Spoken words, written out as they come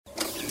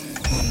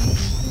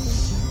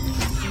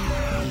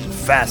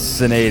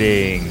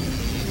fascinating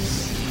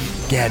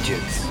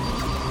gadgets,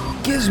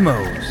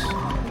 gizmos,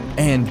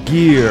 and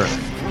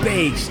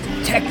gear-based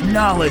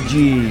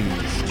technologies.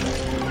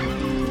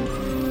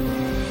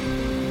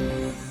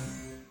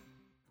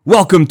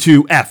 Welcome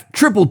to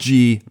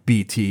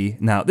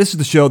FGGBT. Now, this is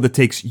the show that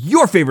takes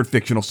your favorite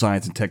fictional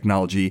science and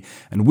technology,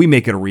 and we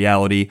make it a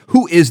reality.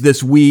 Who is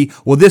this we?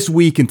 Well, this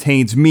we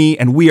contains me,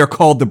 and we are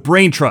called the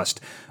Brain Trust.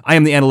 I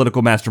am the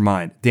analytical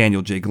mastermind,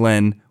 Daniel J.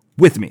 Glenn.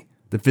 With me,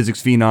 the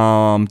physics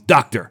phenom,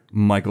 Dr.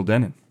 Michael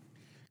Dennin.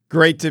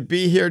 Great to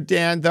be here,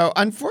 Dan, though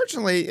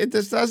unfortunately,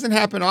 this doesn't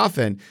happen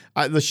often.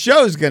 The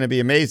show's going to be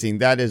amazing.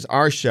 That is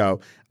our show.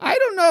 I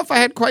don't know if I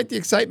had quite the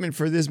excitement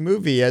for this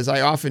movie as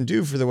I often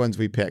do for the ones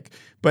we pick,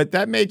 but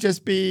that may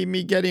just be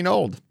me getting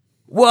old.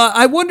 Well,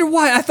 I wonder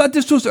why. I thought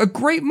this was a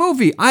great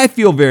movie. I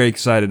feel very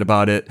excited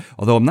about it,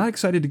 although I'm not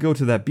excited to go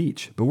to that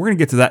beach. But we're going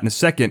to get to that in a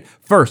second.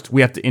 First,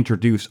 we have to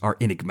introduce our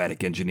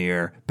enigmatic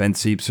engineer, Ben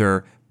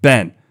Siebser.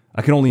 Ben,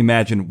 I can only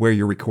imagine where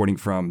you're recording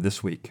from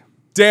this week.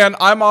 Dan,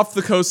 I'm off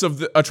the coast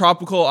of a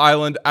tropical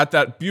island at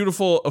that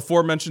beautiful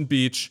aforementioned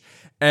beach,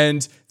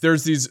 and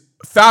there's these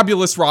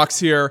fabulous rocks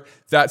here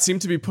that seem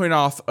to be putting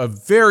off a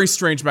very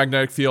strange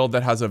magnetic field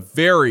that has a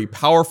very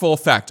powerful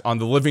effect on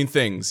the living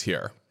things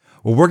here.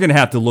 Well, we're going to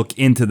have to look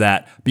into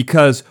that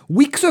because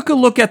we took a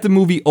look at the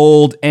movie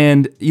Old,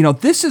 and,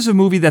 this is a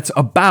movie that's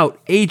about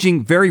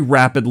aging very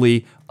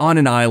rapidly on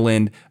an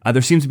island.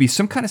 There seems to be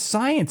some kind of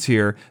science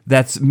here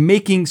that's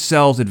making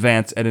cells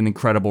advance at an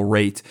incredible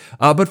rate.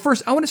 But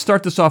first, I want to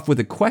start this off with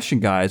a question,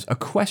 guys, a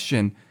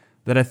question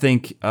that I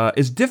think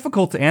is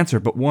difficult to answer,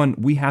 but one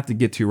we have to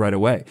get to right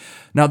away.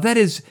 Now, that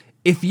is,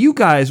 if you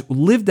guys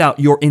lived out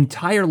your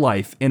entire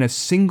life in a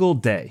single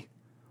day,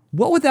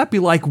 what would that be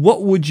like?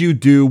 What would you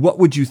do? What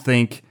would you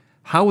think?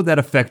 How would that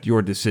affect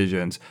your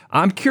decisions?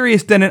 I'm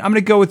curious, Dennin. I'm going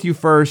to go with you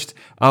first.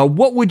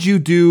 What would you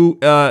do,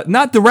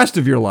 not the rest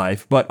of your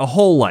life, but a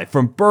whole life,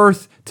 from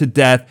birth to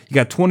death? You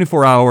got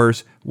 24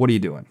 hours. What are you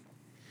doing?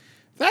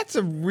 That's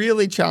a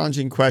really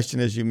challenging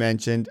question, as you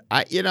mentioned.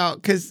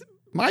 Because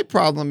my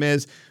problem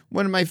is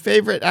one of my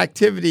favorite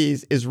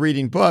activities is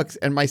reading books,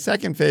 and my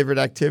second favorite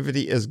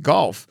activity is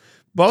golf,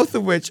 both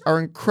of which are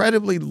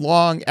incredibly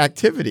long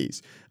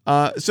activities.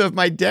 So if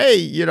my day,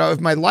 if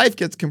my life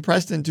gets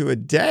compressed into a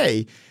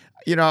day,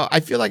 I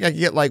feel like I could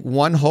get like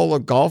one hole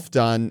of golf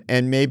done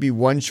and maybe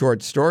one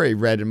short story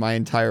read in my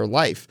entire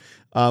life,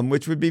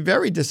 which would be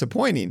very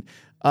disappointing.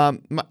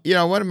 One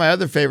of my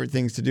other favorite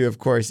things to do, of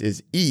course,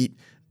 is eat.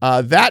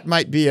 That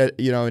might be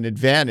an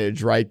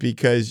advantage, right?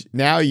 Because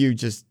now you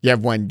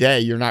have one day.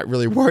 You're not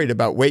really worried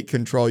about weight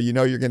control.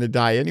 You're going to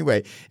die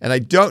anyway. And I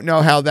don't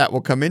know how that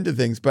will come into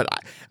things, but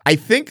I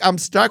think I'm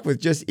stuck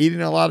with just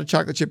eating a lot of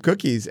chocolate chip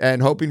cookies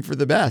and hoping for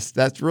the best.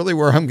 That's really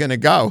where I'm going to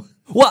go.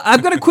 Well,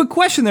 I've got a quick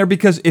question there,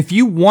 because if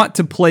you want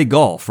to play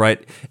golf,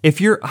 right?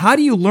 How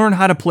do you learn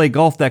how to play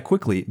golf that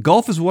quickly?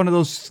 Golf is one of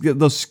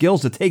those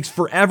skills that takes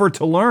forever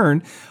to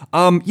learn.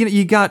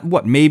 You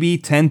got maybe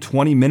 10,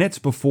 20 minutes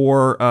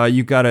before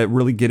you got to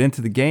really get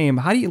into the game.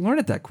 How do you learn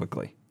it that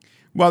quickly?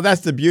 Well,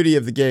 that's the beauty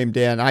of the game,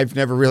 Dan. I've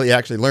never really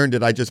actually learned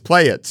it. I just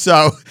play it.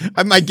 So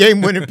my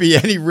game wouldn't be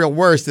any real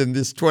worse than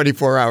this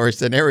 24-hour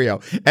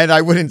scenario, and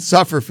I wouldn't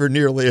suffer for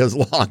nearly as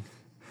long.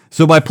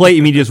 So by play,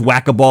 you mean just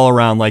whack a ball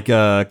around like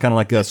kind of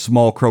like a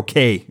small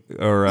croquet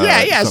or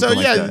yeah. So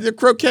like the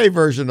croquet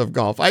version of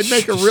golf. I'd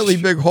make a really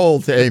big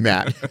hole to aim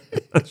at.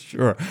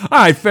 Sure. All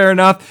right, fair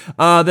enough.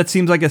 That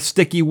seems like a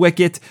sticky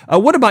wicket.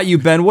 What about you,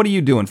 Ben? What are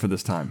you doing for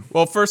this time?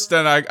 Well, first,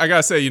 then I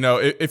gotta say,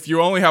 if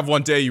you only have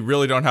one day, you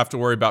really don't have to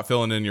worry about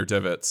filling in your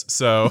divots.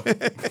 So.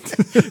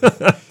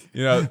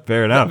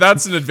 Fair enough.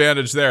 That's an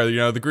advantage there.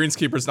 The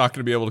greenskeeper's not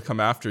going to be able to come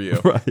after you.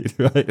 Right.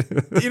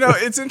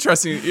 It's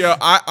interesting.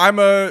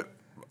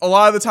 A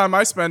lot of the time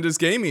I spend is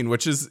gaming,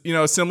 which is,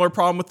 a similar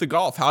problem with the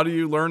golf. How do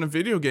you learn a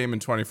video game in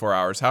 24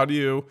 hours? How do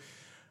you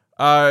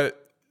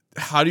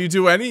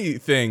do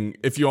anything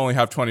if you only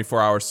have 24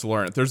 hours to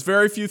learn it? There's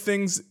very few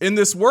things in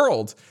this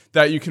world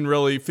that you can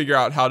really figure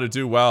out how to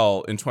do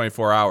well in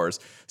 24 hours.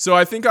 So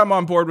I think I'm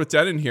on board with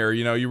Dennin here.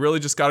 You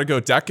really just got to go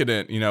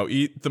decadent,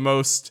 eat the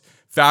most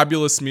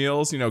fabulous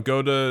meals,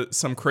 go to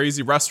some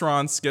crazy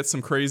restaurants, get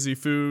some crazy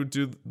food,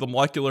 do the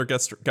molecular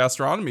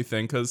gastronomy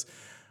thing, because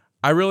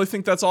I really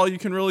think that's all you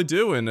can really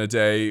do in a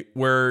day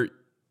where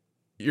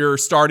you're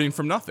starting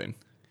from nothing.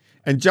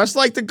 And just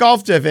like the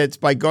golf divots,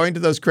 by going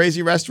to those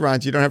crazy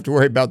restaurants, you don't have to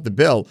worry about the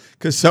bill.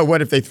 Because so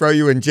what if they throw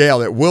you in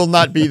jail? It will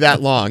not be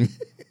that long.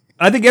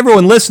 I think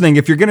everyone listening,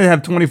 if you're going to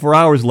have 24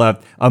 hours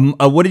left,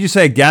 what did you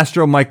say,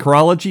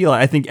 gastromicrology?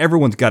 I think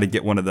everyone's got to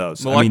get one of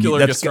those.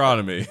 Molecular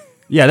gastronomy.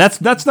 Yeah,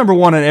 that's number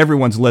one on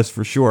everyone's list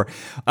for sure.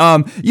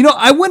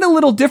 I went a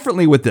little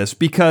differently with this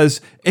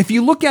because if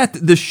you look at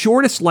the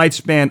shortest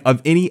lifespan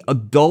of any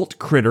adult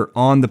critter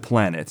on the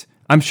planet,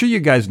 I'm sure you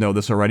guys know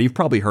this already. You've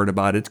probably heard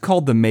about it. It's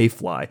called the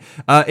mayfly.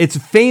 It's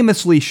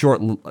famously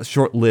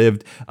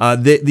short-lived.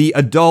 The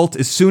adult,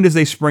 as soon as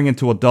they spring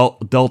into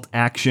adult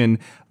action,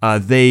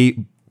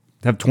 they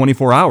have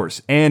 24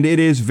 hours, and it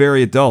is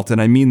very adult,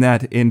 and I mean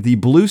that in the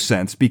blue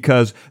sense,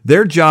 because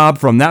their job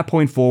from that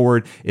point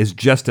forward is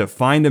just to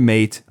find a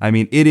mate. I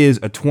mean, it is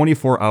a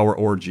 24-hour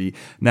orgy.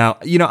 Now,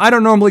 I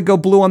don't normally go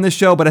blue on this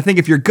show, but I think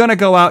if you're gonna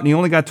go out and you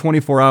only got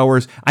 24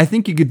 hours, I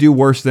think you could do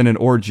worse than an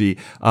orgy,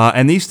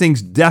 and these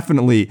things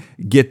definitely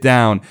get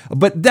down.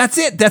 But that's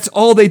it. That's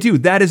all they do.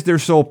 That is their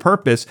sole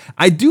purpose.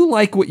 I do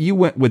like what you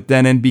went with,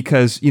 Denon,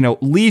 because,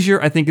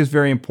 leisure, I think, is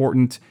very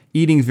important.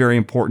 Eating is very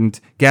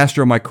important.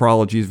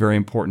 Gastromicrology is very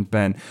important,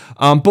 Ben.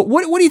 But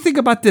what do you think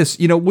about this?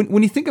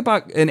 When you think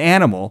about an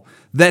animal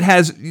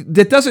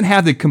that doesn't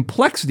have the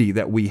complexity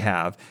that we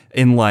have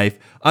in life,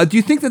 do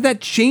you think that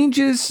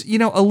changes,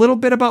 a little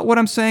bit about what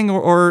I'm saying,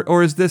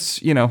 or is this,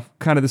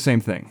 kind of the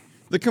same thing?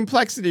 The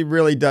complexity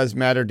really does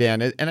matter,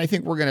 Dan, and I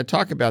think we're going to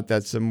talk about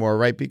that some more,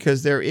 right?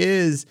 Because there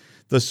is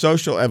the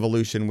social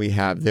evolution we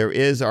have. There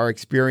is our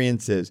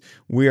experiences.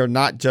 We are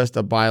not just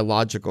a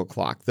biological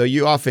clock. Though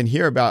you often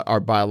hear about our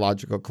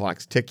biological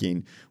clocks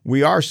ticking,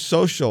 we are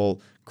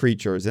social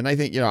creatures. And I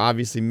think,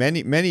 obviously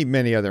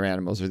many other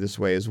animals are this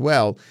way as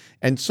well.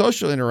 And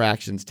social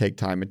interactions take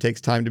time. It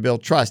takes time to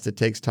build trust. It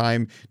takes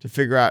time to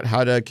figure out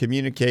how to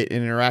communicate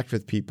and interact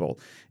with people.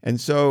 And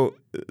so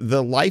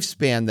the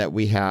lifespan that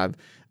we have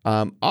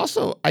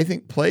also, I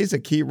think, plays a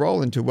key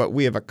role into what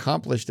we have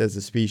accomplished as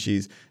a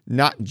species,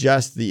 not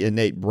just the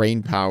innate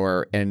brain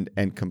power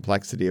and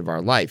complexity of our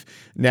life.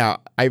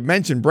 Now, I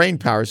mentioned brain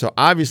power, so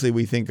obviously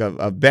we think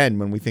of Ben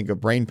when we think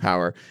of brain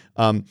power.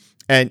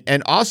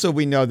 And also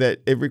we know that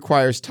it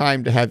requires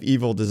time to have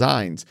evil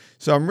designs.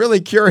 So I'm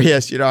really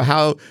curious,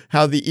 how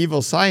the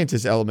evil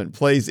scientist element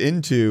plays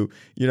into,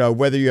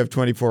 whether you have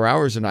 24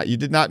 hours or not. You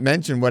did not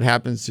mention what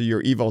happens to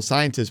your evil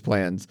scientist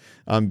plans,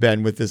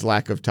 Ben, with this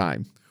lack of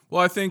time.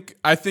 Well, I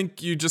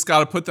think you just got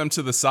to put them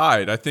to the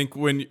side. I think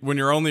when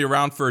you're only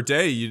around for a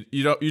day,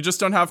 you just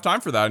don't have time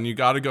for that, and you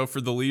got to go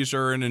for the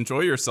leisure and enjoy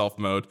yourself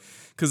mode,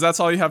 because that's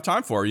all you have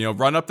time for.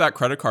 Run up that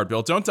credit card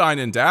bill. Don't dine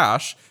and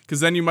dash,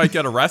 because then you might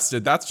get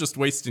arrested. That's just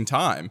wasting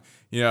time.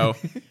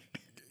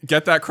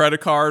 Get that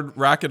credit card,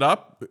 rack it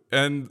up,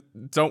 and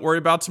don't worry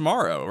about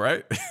tomorrow,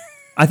 right?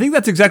 I think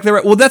that's exactly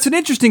right. Well, that's an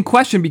interesting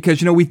question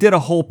because, we did a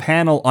whole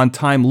panel on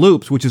time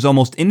loops, which is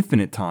almost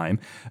infinite time.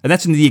 And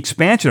that's in the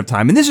expansion of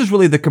time. And this is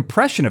really the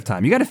compression of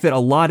time. You got to fit a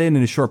lot in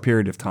a short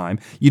period of time.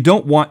 You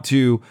don't want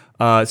to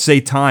say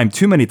time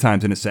too many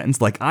times in a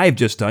sentence like I've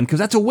just done, because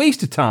that's a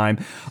waste of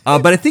time.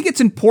 But I think it's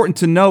important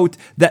to note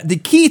that the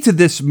key to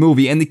this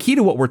movie and the key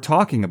to what we're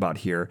talking about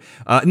here,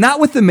 not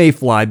with the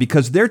mayfly,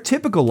 because their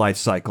typical life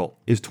cycle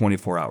is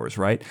 24 hours,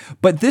 right?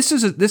 But this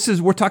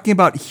is we're talking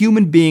about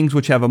human beings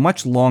which have a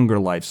much longer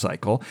life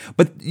cycle.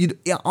 But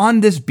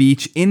on this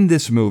beach in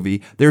this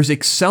movie, there's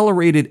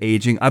accelerated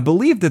aging. I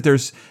believe that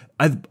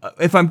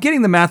if I'm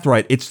getting the math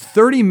right, it's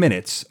 30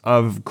 minutes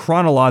of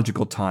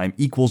chronological time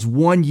equals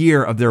 1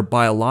 year of their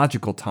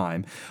biological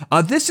time.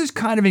 This is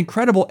kind of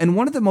incredible. And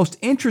one of the most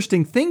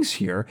interesting things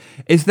here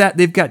is that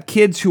they've got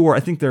kids who are, I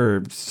think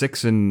they're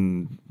 6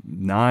 and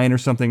 9 or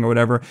something or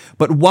whatever.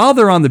 But while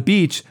they're on the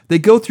beach, they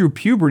go through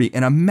puberty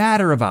in a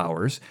matter of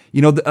hours.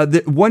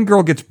 The one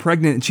girl gets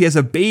pregnant and she has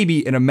a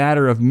baby in a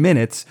matter of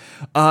minutes.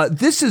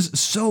 This is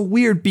so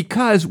weird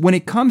because when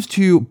it comes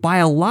to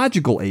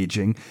biological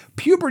aging,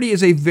 puberty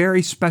is a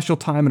very special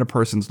time in a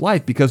person's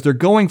life because they're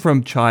going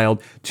from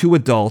child to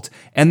adult,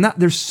 and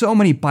there's so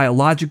many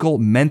biological,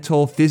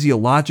 mental,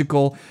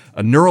 physiological,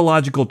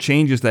 neurological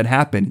changes that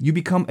happen. You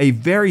become a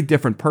very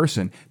different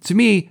person. To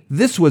me,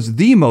 this was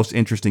the most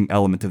interesting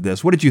element of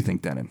this. What did you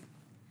think, Denon?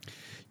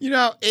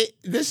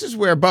 This is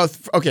where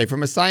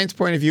from a science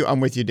point of view, I'm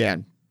with you,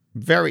 Dan.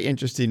 Very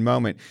interesting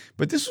moment.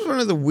 But this was one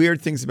of the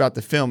weird things about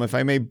the film. If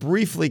I may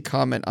briefly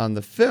comment on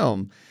the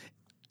film,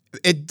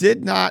 it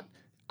did not,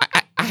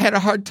 I had a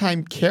hard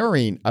time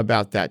caring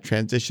about that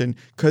transition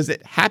because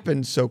it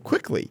happened so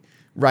quickly.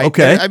 Right.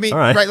 Okay. I mean,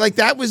 right. Like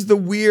that was the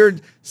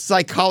weird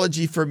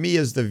psychology for me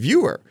as the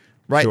viewer,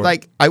 right? Sure.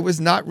 Like I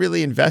was not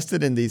really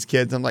invested in these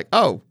kids. I'm like,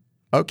 oh,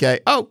 okay.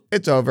 Oh,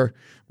 it's over.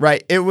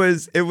 Right. It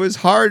was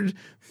hard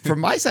from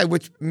my side,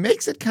 which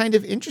makes it kind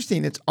of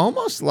interesting. It's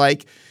almost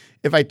like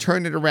if I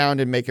turn it around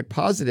and make it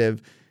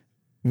positive,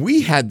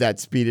 we had that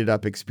speeded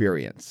up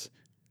experience.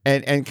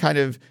 And kind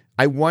of,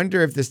 I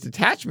wonder if this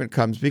detachment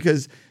comes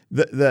because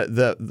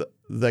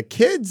the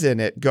kids in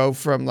it go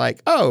from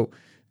like, oh,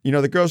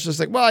 the girl's just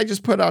like, well, I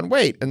just put on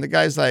weight. And the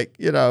guy's like,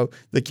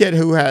 the kid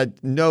who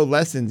had no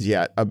lessons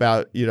yet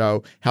about,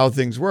 how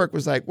things work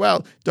was like,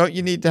 well, don't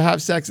you need to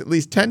have sex at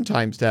least 10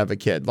 times to have a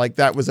kid? Like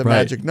that was a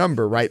magic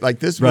number, right? Like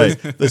this was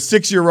the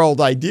 6-year-old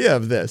idea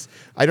of this.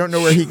 I don't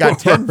know where he got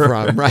 10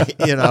 from, right?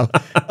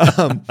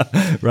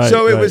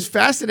 So it was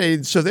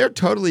fascinating. So they're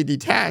totally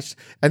detached.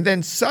 And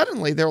then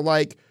suddenly they're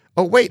like,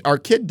 oh, wait, our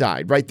kid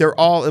died, right? They're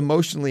all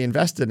emotionally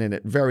invested in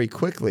it very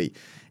quickly.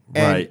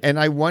 And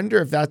I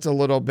wonder if that's a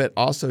little bit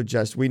also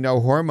just, we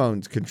know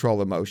hormones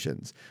control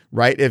emotions,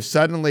 right? If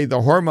suddenly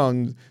the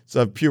hormones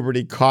of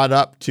puberty caught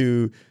up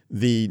to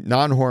the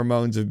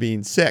non-hormones of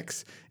being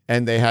 6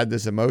 and they had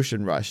this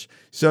emotion rush.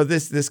 So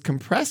this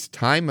compressed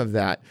time of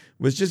that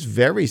was just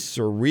very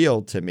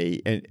surreal to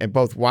me. And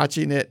both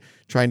watching it,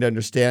 trying to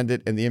understand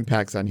it, and the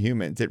impacts on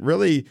humans. It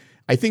really,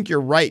 I think you're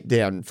right,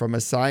 Dan, from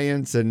a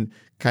science, and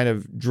kind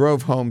of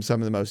drove home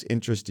some of the most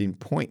interesting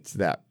points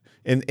that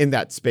in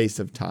that space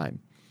of time.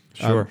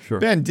 Sure.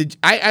 Ben,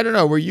 I don't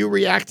know, were you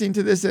reacting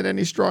to this in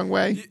any strong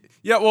way?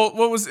 Yeah, well,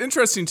 what was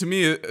interesting to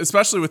me,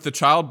 especially with the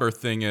childbirth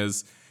thing,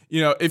 is,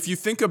 if you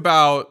think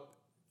about,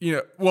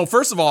 well,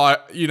 first of all,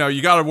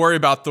 you got to worry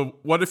about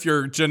what if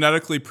you're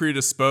genetically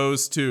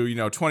predisposed to,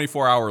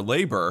 24-hour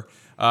labor?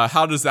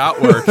 How does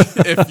that work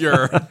if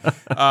you're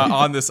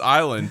on this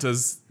island?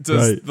 Does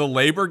the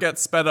labor get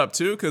sped up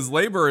too? Because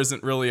labor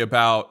isn't really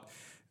about,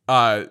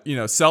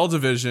 cell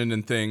division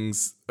and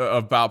things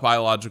about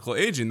biological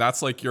aging.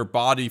 That's like your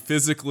body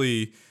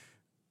physically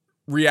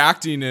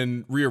reacting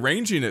and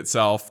rearranging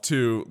itself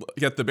to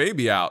get the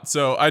baby out.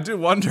 So I do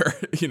wonder,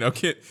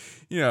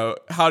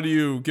 how do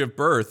you give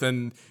birth?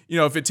 And,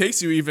 if it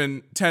takes you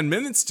even 10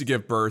 minutes to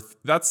give birth,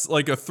 that's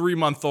like a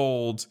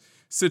 3-month-old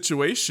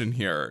situation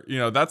here.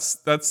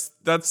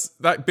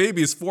 That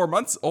baby is 4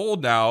 months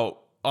old now,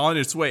 on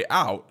its way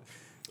out.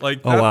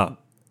 Like, wow.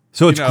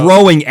 So it's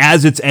growing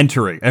as it's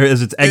entering, or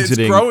as it's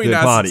exiting it's growing the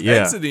as body.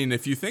 It's exiting,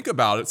 if you think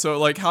about it. So,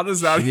 like, how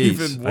does that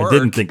even work? I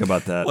didn't think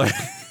about that. Like,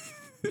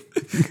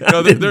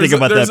 there's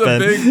a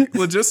big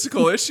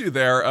logistical issue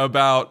there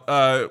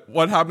about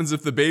what happens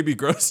if the baby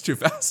grows too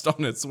fast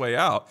on its way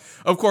out.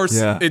 Of course,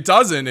 it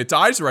doesn't. It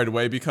dies right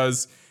away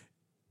because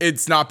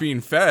it's not being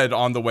fed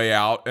on the way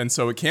out, and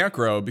so it can't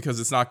grow because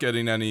it's not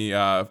getting any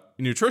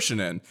nutrition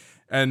in.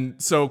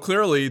 And so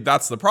clearly,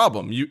 that's the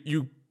problem.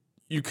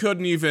 You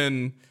couldn't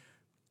even.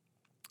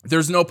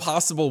 There's no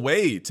possible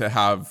way to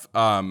have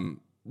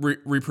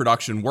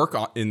reproduction work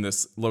in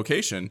this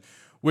location,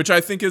 which I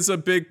think is a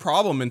big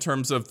problem in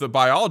terms of the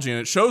biology.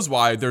 And it shows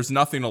why there's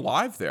nothing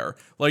alive there.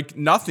 Like,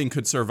 nothing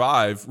could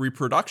survive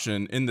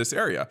reproduction in this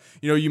area.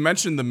 You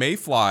mentioned the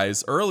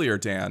mayflies earlier,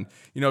 Dan.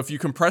 If you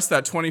compress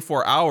that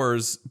 24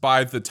 hours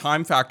by the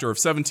time factor of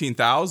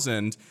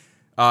 17,000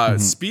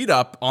 speed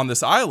up on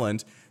this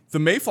island, the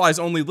mayflies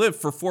only live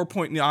for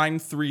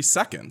 4.93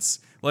 seconds.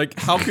 Like,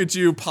 how could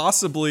you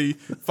possibly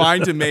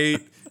find a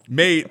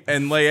mate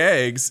and lay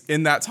eggs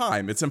in that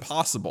time? It's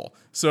impossible.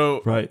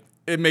 So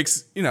it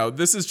makes,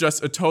 this is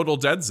just a total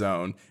dead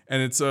zone,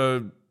 and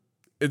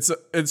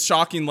it's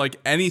shocking. Like,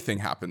 anything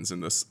happens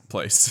in this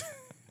place.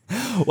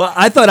 Well,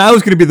 I thought I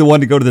was going to be the one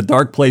to go to the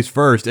dark place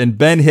first, and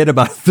Ben hit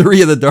about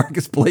 3 of the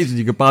darkest places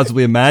you could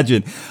possibly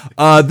imagine.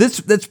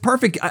 That's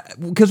perfect,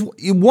 because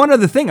one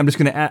other thing I'm just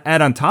going to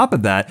add on top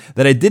of that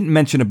I didn't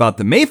mention about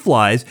the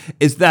mayflies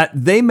is that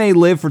they may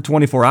live for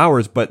 24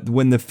 hours, but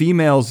when the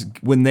females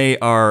when they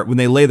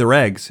lay their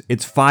eggs,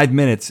 it's 5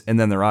 minutes and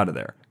then they're out of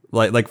there.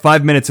 Like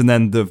 5 minutes, and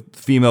then the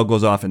female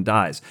goes off and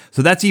dies.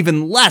 So that's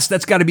even less.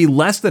 That's got to be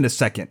less than a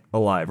second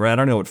alive, right? I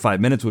don't know what 5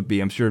 minutes would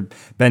be. I'm sure,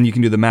 Ben, you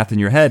can do the math in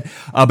your head,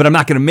 but I'm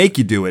not going to make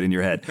you do it in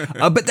your head.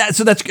 But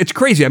it's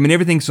crazy. I mean,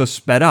 everything's so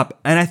sped up,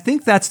 and I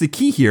think that's the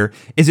key here.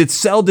 Is it's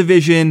cell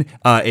division,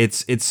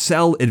 it's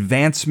cell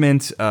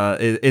advancement.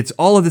 It's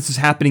all of this is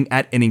happening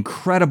at an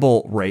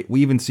incredible rate.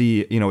 We even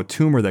see a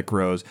tumor that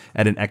grows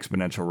at an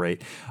exponential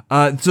rate.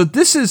 So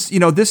this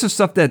is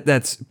stuff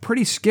that's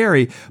pretty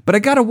scary. But I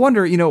got to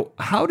wonder,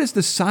 how does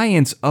the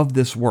science of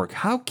this work?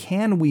 How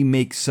can we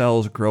make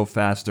cells grow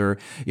faster?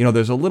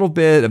 There's a little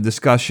bit of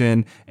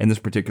discussion in this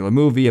particular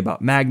movie about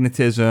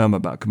magnetism,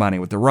 about combining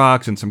with the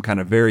rocks, and some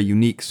kind of very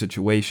unique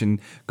situation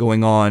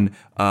going on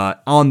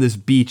this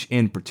beach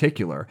in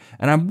particular.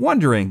 And I'm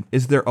wondering,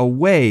 is there a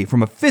way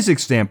from a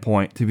physics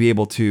standpoint to be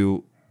able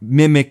to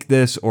mimic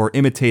this or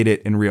imitate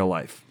it in real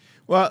life?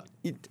 Well,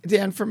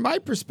 Dan, from my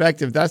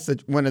perspective, that's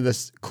one of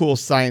the cool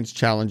science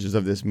challenges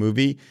of this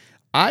movie.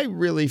 I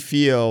really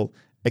feel,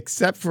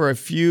 except for a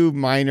few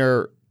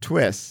minor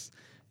twists,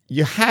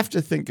 you have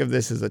to think of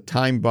this as a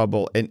time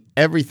bubble and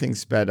everything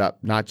sped up,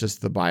 not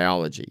just the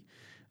biology,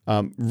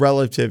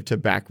 relative to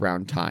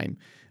background time.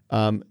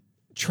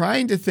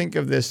 Trying to think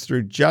of this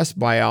through just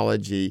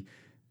biology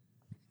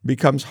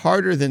becomes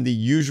harder than the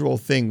usual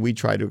thing we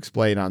try to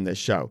explain on this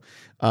show.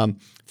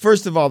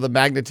 First of all, the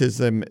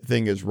magnetism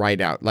thing is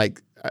right out.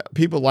 Like,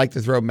 people like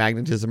to throw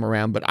magnetism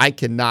around, but I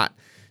cannot,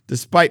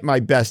 despite my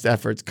best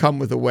efforts, come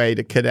with a way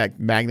to connect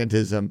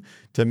magnetism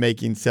to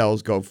making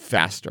cells go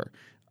faster.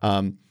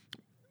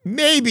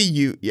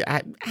 Maybe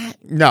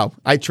no,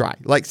 I try.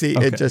 Like, see,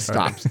 okay, it just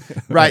stops.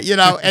 Right.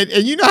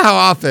 And you know how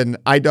often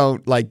I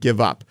don't give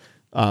up.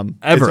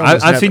 Ever.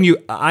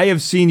 I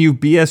have seen you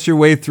BS your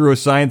way through a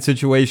science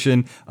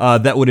situation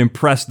that would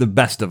impress the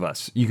best of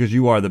us, because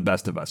you are the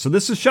best of us. So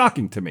this is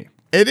shocking to me.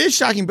 It is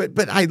shocking,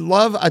 but I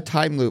love a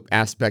time loop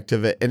aspect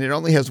of it, and it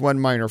only has one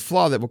minor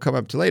flaw that we'll come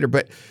up to later.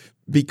 But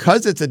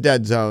because it's a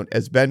dead zone,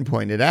 as Ben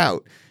pointed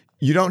out,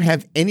 you don't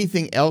have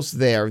anything else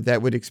there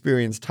that would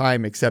experience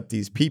time except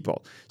these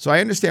people. So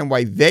I understand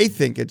why they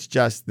think it's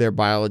just their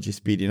biology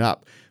speeding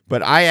up.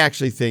 But I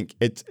actually think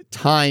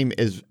time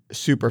is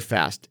super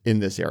fast in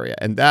this area.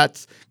 And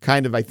that's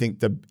kind of, I think,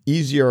 the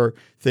easier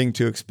thing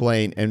to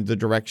explain and the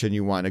direction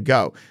you want to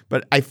go.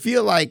 But I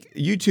feel like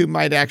you two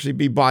might actually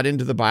be bought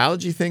into the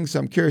biology thing. So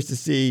I'm curious to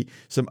see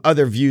some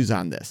other views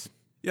on this.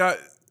 Yeah,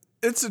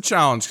 it's a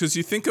challenge because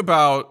you think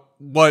about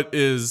what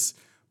is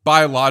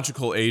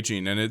biological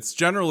aging, and it's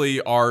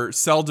generally our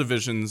cell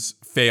divisions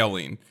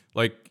failing.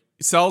 Like,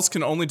 cells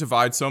can only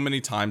divide so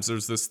many times.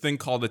 There's this thing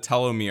called a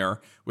telomere,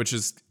 which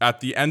is at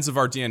the ends of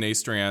our DNA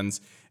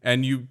strands,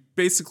 and you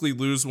basically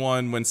lose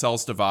one when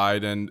cells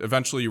divide, and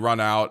eventually you run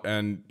out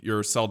and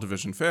your cell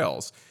division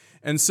fails.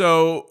 And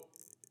so,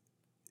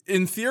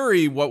 in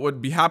theory, what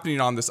would be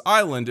happening on this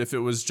island if it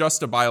was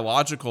just a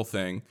biological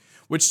thing,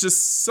 which to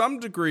some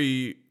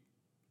degree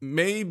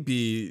may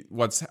be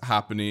what's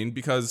happening,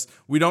 because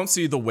we don't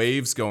see the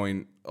waves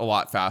going a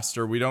lot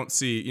faster. We don't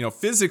see,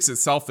 physics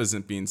itself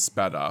isn't being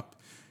sped up.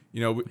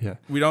 We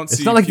don't see.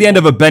 It's not like the end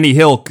of a Benny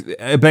Hill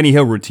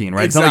routine,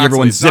 right? It's not like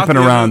everyone's zipping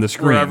around the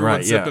screen, where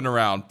everyone's right? Zipping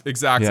around,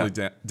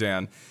 exactly,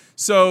 Dan.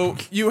 So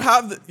you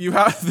have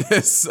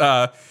this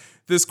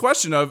this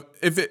question of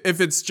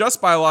if it's just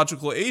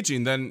biological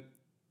aging, then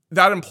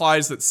that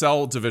implies that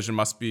cell division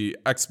must be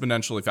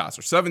exponentially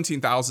faster,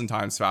 17,000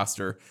 times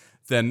faster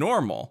than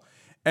normal.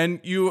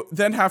 And you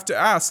then have to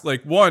ask,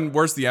 like, one,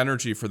 where's the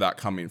energy for that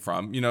coming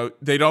from?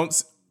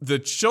 The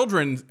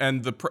children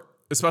and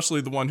especially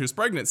the one who's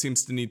pregnant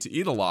seems to need to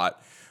eat a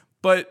lot.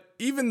 But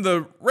even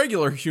the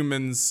regular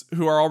humans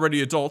who are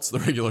already adults, the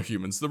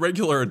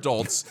regular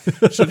adults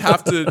should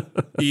have to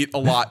eat a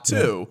lot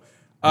too.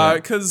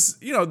 Because,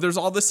 there's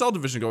all this cell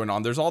division going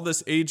on. There's all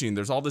this aging.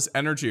 There's all this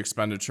energy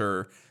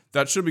expenditure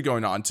that should be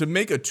going on. To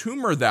make a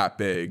tumor that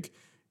big,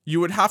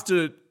 you would have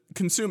to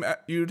consume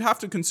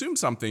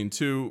something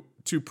to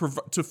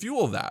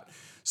fuel that.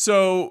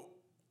 So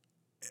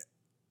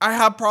I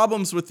have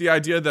problems with the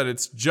idea that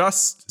it's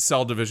just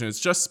cell division, it's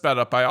just sped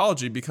up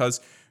biology,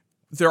 because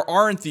there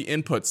aren't the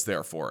inputs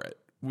there for it.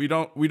 We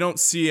don't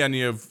see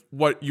any of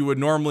what you would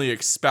normally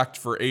expect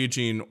for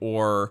aging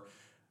or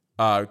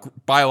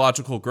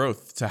biological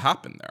growth to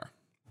happen there.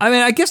 I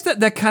mean, I guess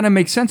that kind of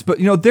makes sense, but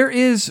there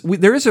is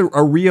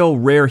a real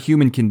rare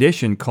human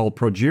condition called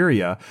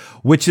progeria,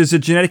 which is a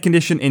genetic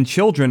condition in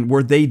children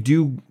where they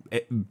do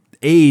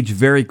age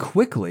very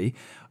quickly.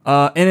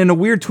 And in a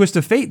weird twist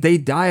of fate, they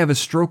die of a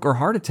stroke or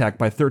heart attack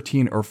by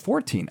 13 or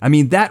 14. I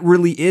mean, that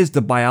really is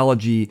the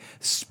biology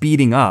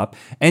speeding up.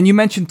 And you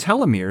mentioned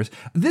telomeres.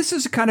 This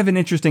is kind of an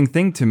interesting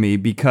thing to me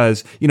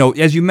because,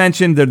 as you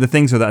mentioned, they're the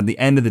things that are at the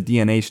end of the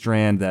DNA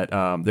strand that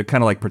they're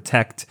kind of like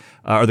protect,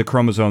 or the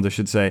chromosomes, I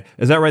should say.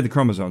 Is that right? The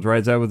chromosomes, right?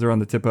 Is that what they're on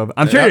the tip of?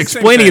 I'm sure you're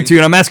explaining it to you,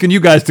 and I'm asking you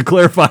guys to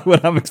clarify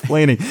what I'm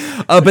explaining.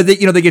 But they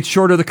get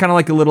shorter. They're kind of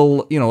like a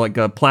little, like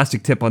a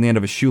plastic tip on the end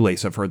of a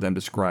shoelace. I've heard them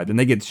described, and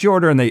they get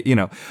shorter, and they.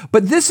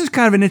 But this is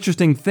kind of an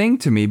interesting thing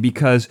to me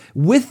because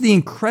with the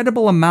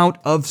incredible amount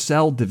of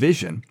cell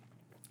division,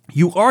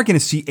 you are going to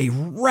see a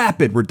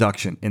rapid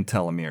reduction in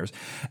telomeres,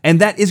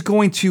 and that is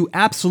going to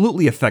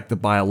absolutely affect the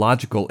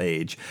biological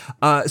age.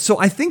 So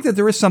I think that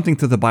there is something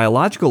to the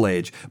biological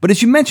age, but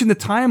as you mentioned the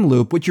time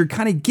loop, what you're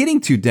kind of getting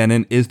to,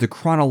 Denon, is the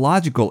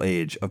chronological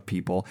age of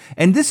people.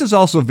 And this is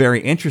also very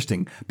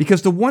interesting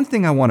because the one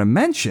thing I want to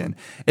mention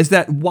is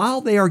that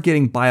while they are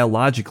getting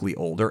biologically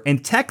older,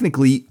 and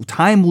technically,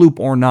 time loop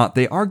or not,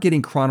 they are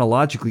getting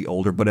chronologically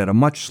older, but at a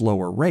much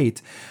slower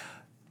rate.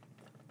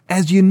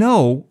 As you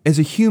know, as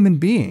a human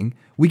being,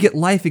 we get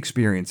life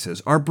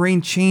experiences. Our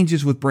brain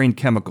changes with brain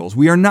chemicals.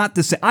 We are not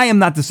the same. I am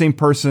not the same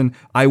person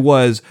I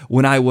was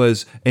when I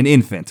was an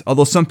infant.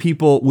 Although some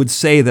people would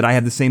say that I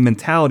have the same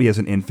mentality as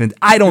an infant,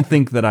 I don't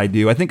think that I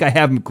do. I think I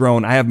have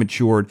grown, I have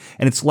matured,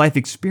 and it's life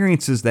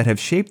experiences that have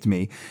shaped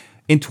me.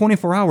 In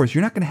 24 hours,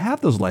 you're not going to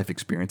have those life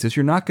experiences.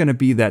 You're not going to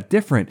be that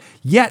different.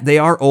 Yet they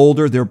are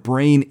older. Their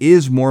brain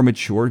is more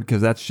mature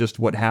because that's just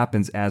what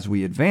happens as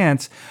we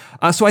advance.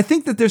 So I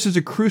think that this is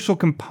a crucial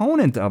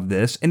component of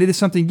this, and it is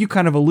something you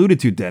kind of alluded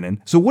to,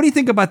 Denon. So what do you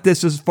think about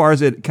this as far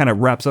as it kind of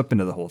wraps up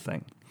into the whole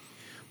thing?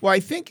 Well,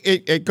 I think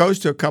it goes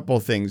to a couple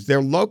of things.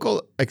 Their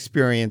local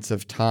experience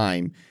of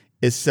time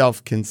is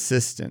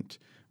self-consistent.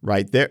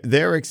 Right.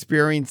 They're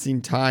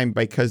experiencing time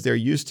because they're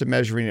used to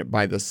measuring it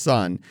by the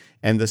sun,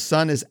 and the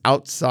sun is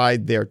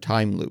outside their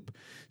time loop.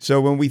 So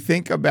when we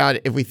think about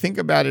it, if we think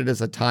about it as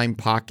a time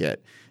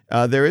pocket,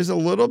 there is a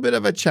little bit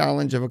of a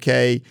challenge of,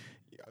 okay,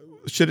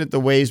 shouldn't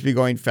the waves be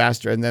going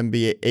faster and then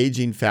be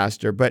aging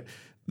faster? But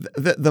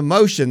the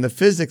motion, the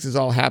physics is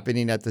all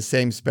happening at the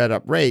same sped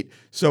up rate.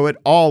 So it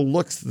all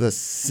looks the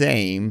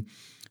same.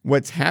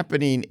 What's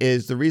happening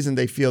is the reason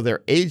they feel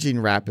they're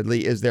aging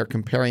rapidly is they're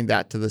comparing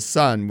that to the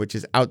sun, which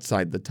is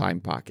outside the time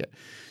pocket.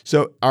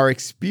 So our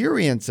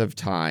experience of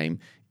time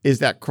is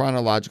that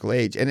chronological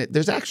age. And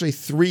there's actually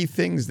three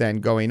things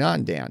then going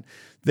on, Dan.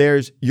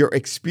 There's your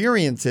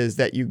experiences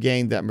that you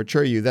gain that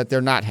mature you that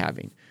they're not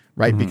having,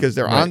 right? Mm-hmm. Because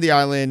they're on the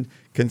island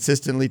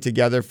consistently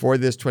together for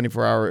this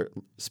 24-hour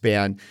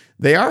span.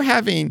 They are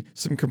having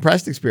some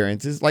compressed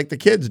experiences, like the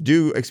kids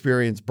do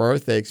experience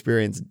birth, they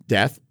experience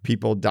death,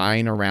 people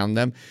dying around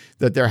them,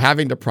 that they're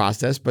having to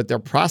process, but they're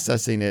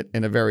processing it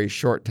in a very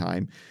short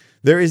time.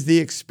 There is the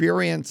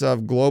experience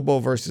of global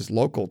versus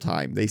local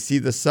time. They see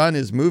the sun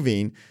is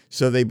moving,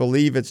 so they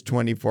believe it's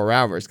 24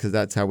 hours because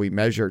that's how we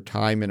measure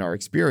time in our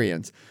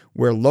experience,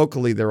 where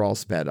locally they're all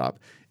sped up.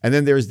 And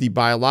then there's the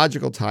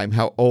biological time,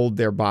 how old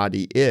their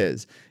body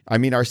is. I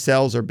mean, our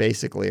cells are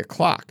basically a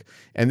clock.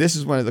 And this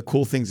is one of the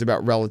cool things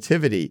about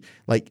relativity.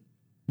 Like,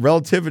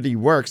 relativity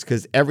works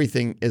because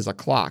everything is a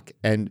clock,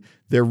 and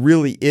there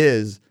really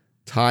is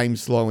time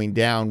slowing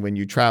down when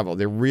you travel.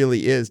 There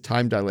really is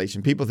time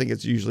dilation. People think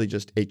it's usually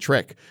just a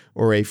trick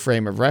or a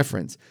frame of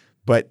reference,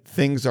 but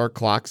things are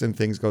clocks and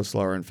things go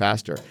slower and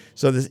faster.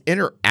 So this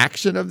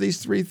interaction of these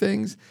three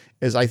things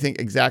is, I think,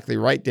 exactly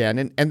right,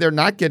 Dan. And they're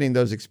not getting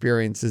those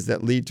experiences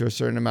that lead to a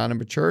certain amount of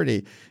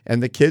maturity.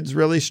 And the kids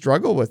really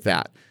struggle with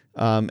that.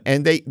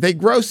 And they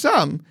grow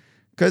some,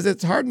 because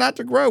it's hard not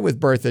to grow with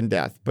birth and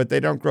death, but they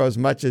don't grow as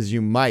much as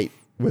you might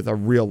with a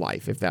real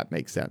life, if that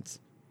makes sense.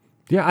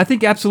 Yeah, I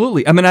think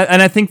absolutely. I mean,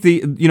 I think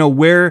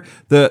where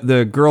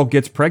the girl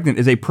gets pregnant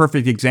is a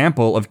perfect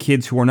example of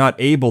kids who are not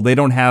able. They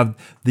don't have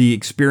the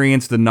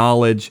experience, the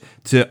knowledge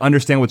to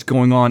understand what's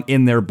going on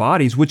in their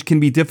bodies, which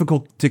can be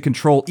difficult to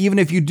control. Even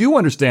if you do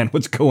understand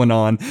what's going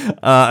on,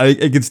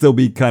 it can still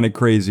be kind of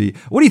crazy.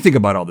 What do you think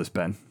about all this,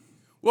 Ben?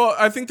 Well,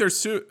 I think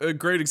there's a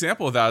great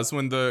example of that is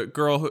when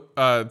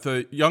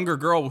the younger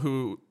girl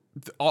who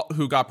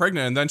got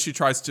pregnant, and then she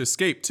tries to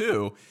escape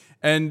too,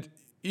 and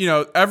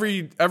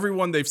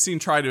everyone they've seen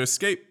try to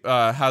escape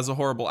has a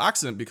horrible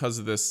accident because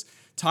of this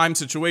time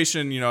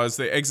situation. As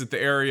they exit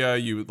the area,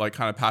 you like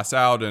kind of pass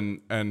out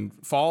and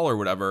fall or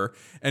whatever.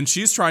 And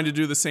she's trying to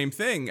do the same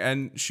thing,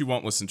 and she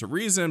won't listen to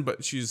reason,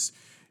 but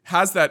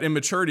has that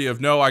immaturity of,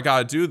 no, I got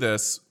to do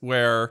this,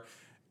 where,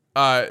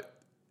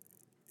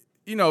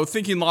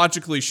 thinking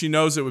logically, she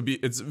knows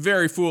it's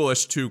very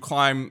foolish to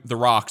climb the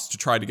rocks to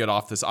try to get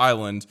off this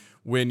island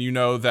when you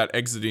know that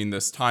exiting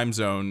this time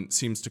zone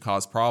seems to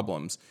cause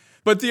problems.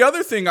 But the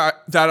other thing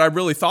that I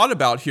really thought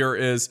about here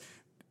is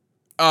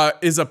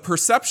a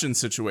perception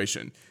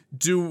situation.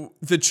 Do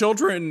the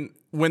children,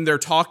 when they're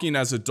talking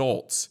as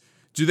adults,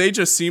 do they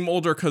just seem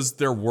older because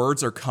their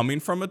words are coming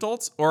from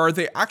adults, or are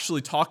they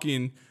actually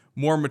talking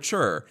more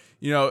mature?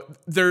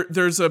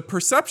 There's a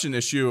perception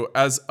issue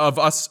of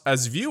us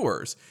as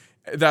viewers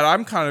that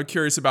I'm kind of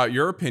curious about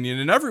your opinion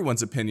and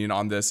everyone's opinion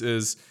on this.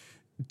 Is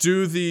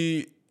do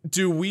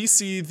we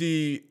see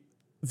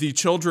the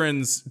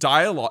children's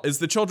dialogue? Is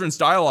the children's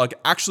dialogue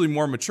actually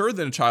more mature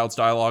than a child's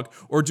dialogue,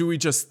 or do we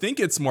just think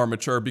it's more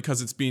mature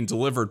because it's being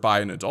delivered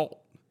by an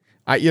adult?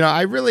 I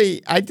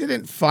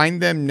didn't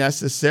find them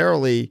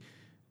necessarily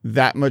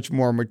that much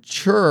more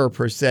mature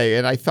per se,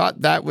 and I thought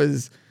that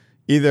was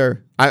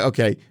either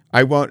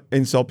I won't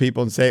insult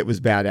people and say it was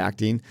bad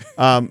acting,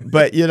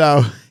 but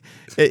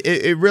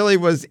it really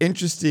was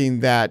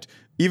interesting that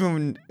even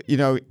when,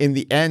 in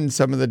the end,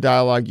 some of the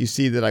dialogue you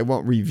see that I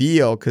won't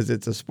reveal because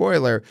it's a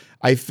spoiler,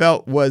 I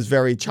felt was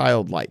very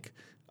childlike,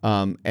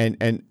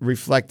 and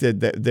reflected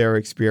their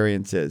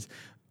experiences.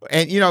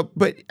 And,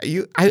 but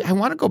I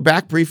want to go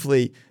back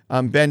briefly,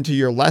 Ben, to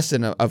your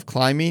lesson of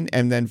climbing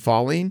and then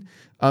falling,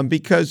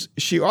 because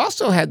she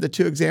also had the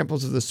two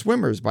examples of the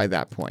swimmers by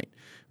that point,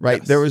 right?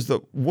 Yes. There was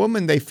the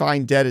woman they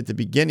find dead at the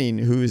beginning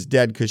who is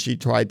dead because she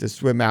tried to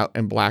swim out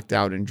and blacked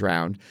out and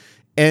drowned.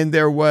 And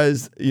there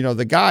was,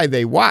 the guy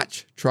they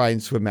watch try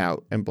and swim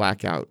out and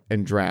black out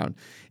and drown.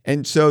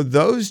 And so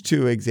those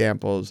two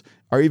examples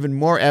are even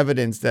more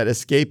evidence that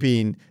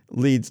escaping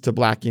leads to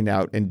blacking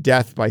out and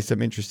death by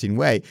some interesting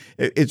way.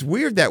 It's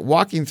weird that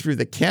walking through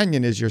the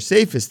canyon is your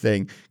safest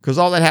thing, because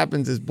all that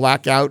happens is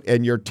blackout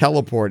and you're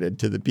teleported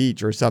to the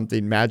beach or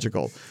something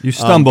magical. You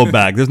stumble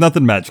back. There's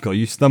nothing magical.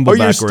 You stumble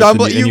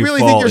backwards. You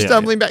really think you're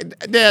stumbling back?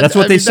 Dad, that's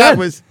what they said.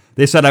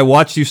 They said, I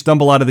watched you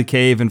stumble out of the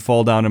cave and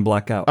fall down and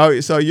black out.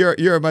 Oh, so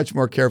you're a much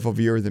more careful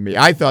viewer than me.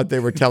 I thought they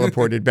were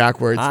teleported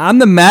backwards. I'm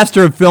the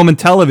master of film and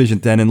television,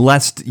 then,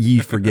 unless ye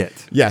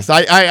forget. Yes,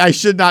 I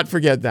should not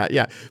forget that,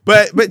 yeah.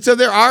 But so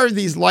there are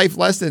these life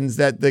lessons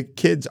that the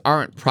kids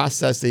aren't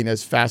processing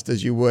as fast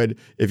as you would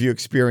if you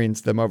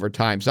experience them over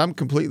time. So I'm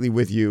completely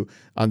with you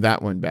on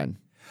that one, Ben.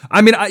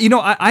 I mean,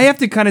 I have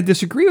to kind of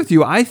disagree with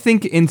you. I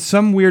think in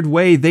some weird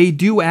way, they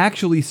do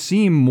actually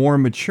seem more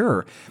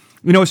mature.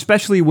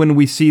 Especially when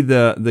we see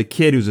the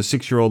kid who's a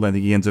 6-year-old, I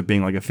think he ends up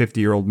being like a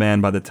 50-year-old man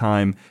by the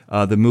time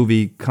the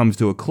movie comes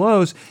to a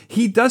close.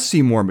 He does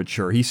seem more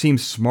mature. He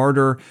seems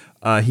smarter.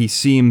 He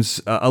seems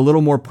a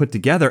little more put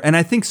together. And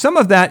I think some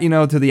of that,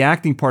 to the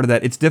acting part of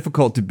that, it's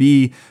difficult to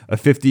be a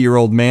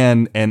 50-year-old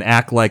man and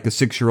act like a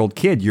 6-year-old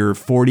kid. You're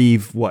 4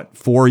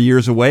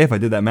 years away, if I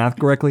did that math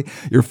correctly.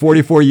 You're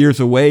 44 years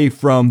away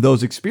from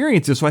those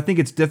experiences. So I think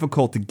it's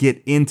difficult to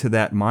get into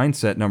that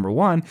mindset, number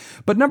one.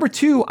 But number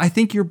two, I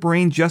think your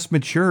brain just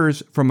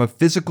matures from a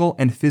physical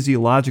and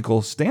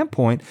physiological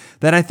standpoint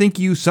that I think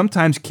you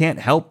sometimes can't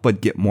help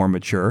but get more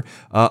mature,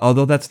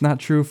 although that's not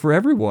true for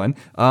everyone.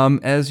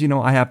 As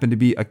I happen to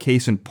be a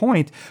case in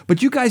point.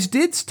 But you guys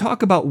did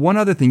talk about one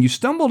other thing. You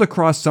stumbled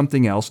across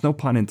something else, no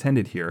pun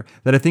intended here,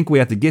 that I think we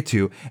have to get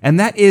to, and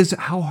that is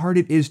how hard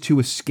it is to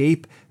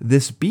escape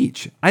this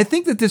beach. I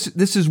think that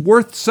this is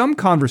worth some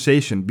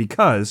conversation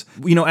because,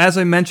 as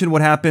I mentioned,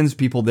 what happens,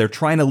 people,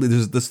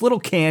 there's this little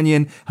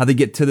canyon, how they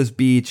get to this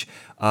beach.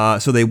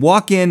 So they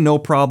walk in, no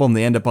problem.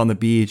 They end up on the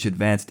beach.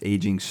 Advanced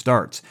aging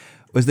starts.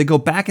 As they go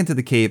back into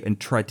the cave and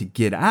try to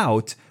get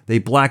out, they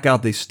black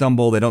out, they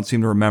stumble, they don't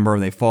seem to remember,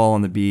 and they fall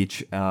on the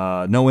beach.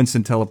 No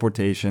instant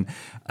teleportation.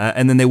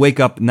 And then they wake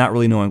up not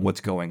really knowing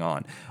what's going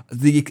on.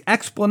 The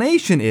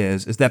explanation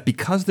is that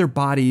because their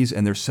bodies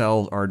and their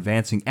cells are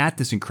advancing at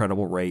this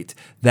incredible rate,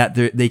 that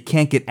they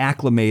can't get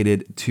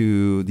acclimated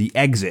to the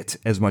exit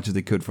as much as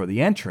they could for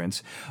the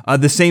entrance.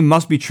 The same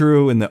must be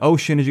true in the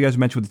ocean, as you guys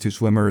mentioned, with the two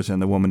swimmers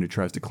and the woman who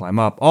tries to climb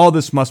up. All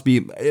this must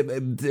be,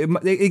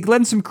 it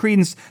lends some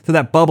credence to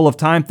that bubble of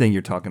time thing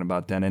you're talking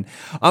about, Denon.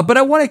 But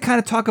I want to kind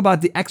of talk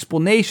about the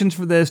explanations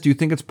for this. Do you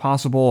think it's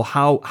possible?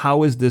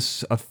 How is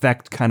this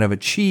effect kind of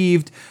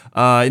achieved?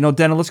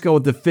 Denon, let's go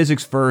with the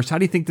physics first. How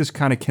do you think this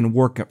kind of can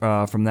work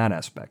from that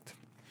aspect?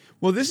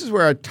 Well, this is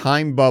where a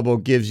time bubble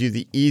gives you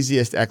the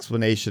easiest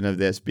explanation of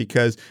this,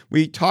 because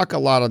we talk a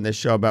lot on this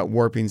show about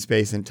warping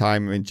space and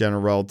time and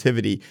general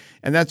relativity.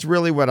 And that's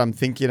really what I'm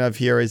thinking of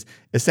here, is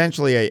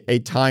essentially a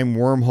time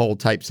wormhole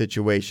type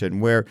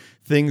situation where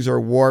things are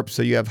warped.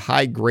 So you have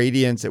high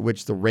gradients at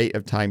which the rate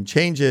of time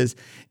changes.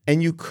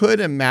 And you could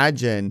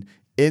imagine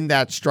in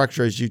that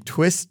structure, as you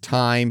twist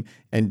time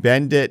and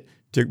bend it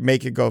to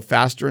make it go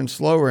faster and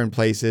slower in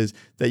places,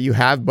 that you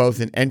have both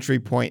an entry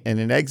point and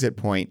an exit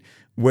point,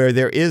 where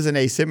there is an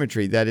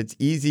asymmetry, that it's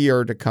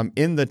easier to come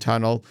in the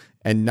tunnel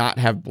and not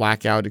have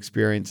blackout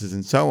experiences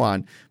and so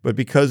on. But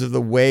because of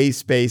the way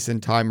space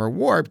and time are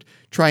warped,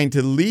 trying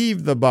to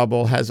leave the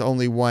bubble has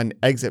only one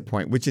exit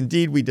point, which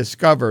indeed we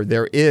discover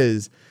there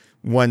is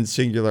one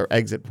singular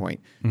exit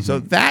point. Mm-hmm. So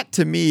that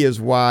to me is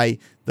why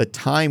the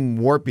time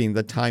warping,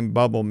 the time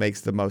bubble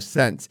makes the most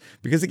sense.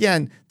 Because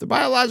again, the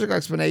biological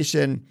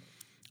explanation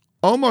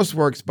almost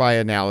works by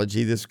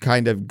analogy, this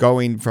kind of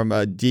going from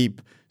a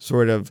deep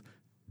sort of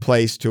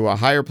place to a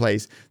higher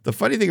place. The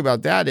funny thing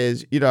about that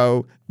is,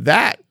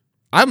 that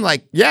I'm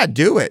like, yeah,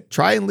 do it.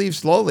 Try and leave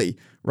slowly,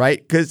 right?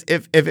 Because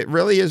if it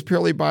really is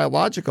purely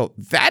biological,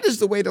 that is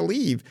the way to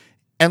leave.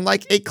 And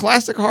like a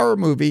classic horror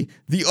movie,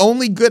 the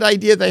only good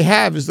idea they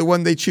have is the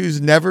one they choose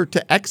never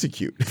to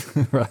execute.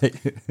 Right.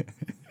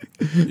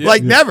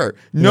 Never.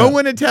 No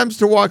one attempts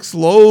to walk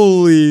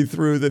slowly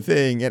through the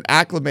thing and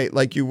acclimate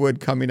like you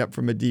would coming up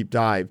from a deep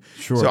dive.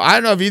 Sure. So I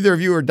don't know if either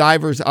of you are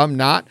divers. I'm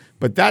not.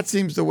 But that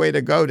seems the way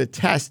to go to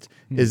test,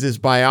 is this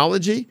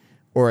biology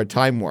or a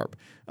time warp?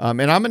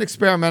 And I'm an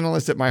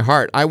experimentalist at my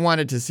heart. I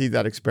wanted to see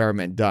that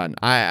experiment done.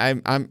 I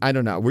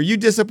don't know. Were you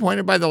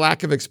disappointed by the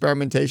lack of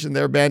experimentation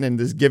there, Ben, and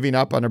this giving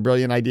up on a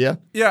brilliant idea?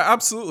 Yeah,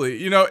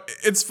 absolutely.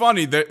 It's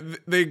funny that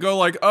they go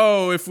like,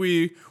 oh, if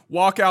we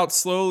walk out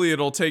slowly,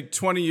 it'll take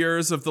 20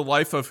 years of the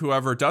life of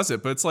whoever does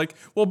it. But it's like,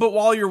 well, but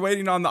while you're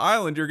waiting on the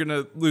island, you're going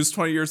to lose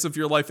 20 years of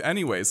your life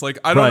anyways. Like,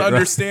 I don't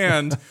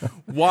understand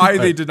why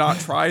they did not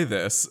try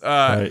this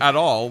at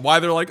all. Why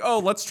they're like, oh,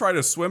 let's try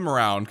to swim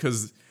around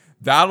because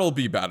that'll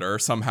be better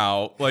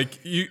somehow. Like,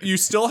 you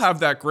still have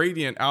that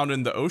gradient out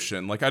in the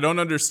ocean. Like, I don't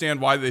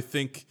understand why they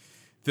think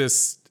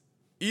this.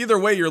 Either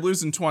way, you're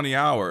losing 20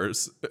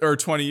 hours or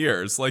 20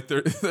 years. Like,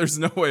 there's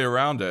no way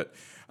around it.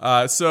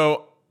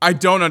 So I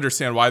don't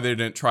understand why they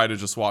didn't try to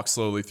just walk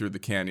slowly through the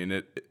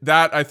canyon.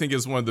 That I think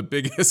is one of the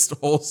biggest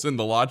holes in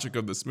the logic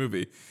of this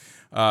movie.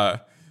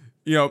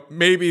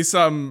 Maybe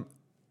some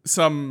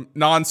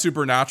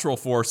non-supernatural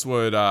force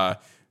would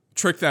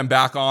trick them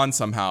back on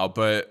somehow,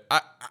 but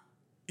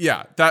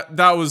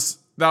that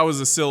was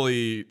a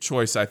silly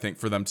choice, I think,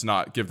 for them to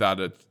not give that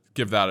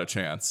a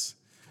chance.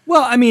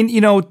 Well, I mean,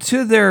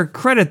 to their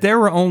credit, they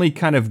were only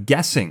kind of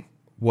guessing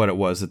what it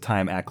was, the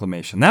time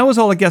acclimation. That was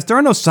all a guess. There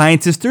are no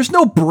scientists. There's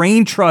no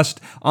brain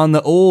trust on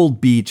the old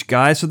beach,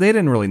 guys, so they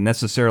didn't really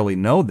necessarily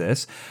know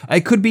this.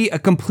 It could be a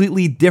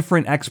completely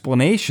different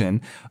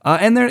explanation.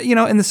 And they're,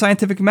 in the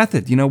scientific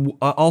method,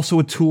 also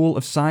a tool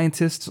of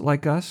scientists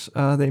like us.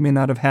 They may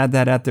not have had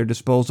that at their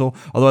disposal,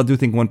 although I do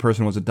think one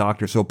person was a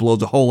doctor, so it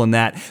blows a hole in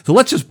that. So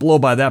let's just blow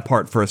by that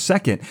part for a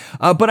second.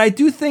 But I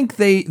do think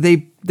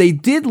they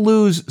did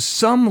lose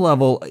some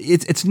level.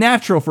 It's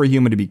natural for a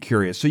human to be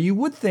curious. So you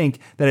would think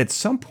that at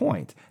some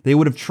point they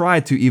would have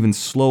tried to even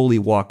slowly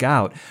walk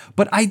out.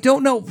 But I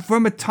don't know,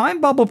 from a time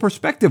bubble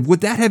perspective,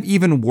 would that have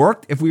even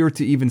worked if we were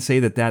to even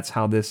say that that's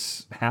how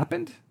this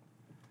happened?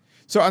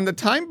 So on the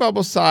time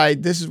bubble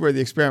side, this is where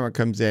the experiment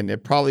comes in.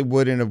 It probably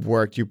wouldn't have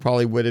worked. You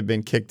probably would have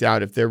been kicked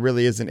out if there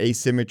really is an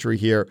asymmetry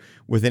here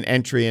with an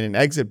entry and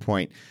an exit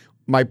point.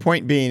 My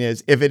point being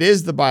is, if it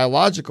is the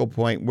biological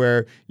point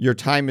where your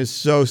time is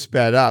so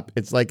sped up,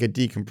 it's like a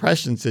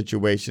decompression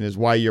situation is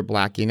why you're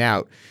blacking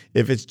out.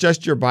 If it's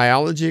just your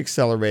biology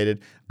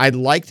accelerated, I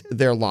liked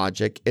their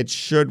logic. It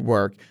should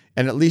work.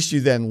 And at least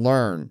you then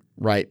learn,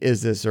 right?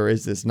 Is this or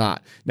is this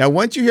not? Now,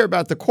 once you hear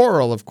about the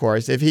coral, of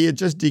course, if he had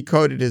just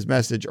decoded his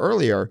message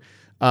earlier,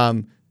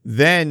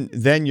 then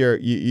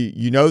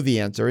you know the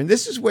answer. And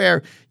this is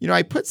where,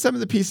 I put some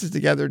of the pieces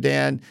together,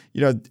 Dan.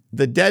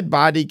 The dead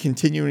body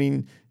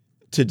continuing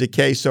to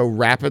decay so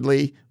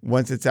rapidly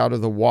once it's out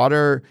of the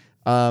water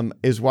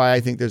is why I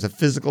think there's a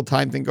physical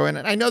time thing going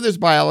on. I know there's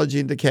biology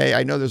in decay.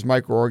 I know there's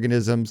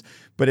microorganisms,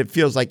 but it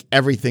feels like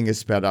everything is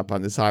sped up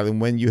on this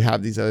island when you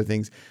have these other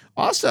things.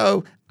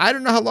 Also, I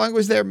don't know how long it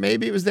was there.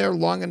 Maybe it was there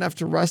long enough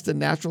to rust in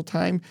natural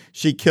time.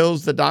 She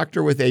kills the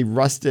doctor with a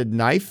rusted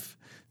knife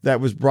that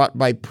was brought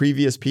by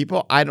previous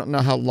people. I don't know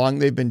how long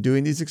they've been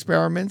doing these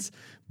experiments,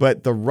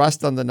 but the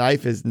rust on the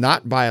knife is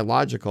not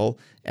biological,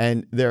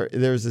 and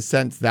there's a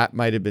sense that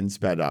might have been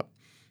sped up.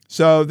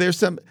 So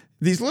there's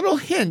these little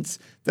hints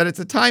that it's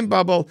a time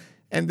bubble,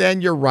 and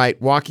then you're right,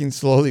 walking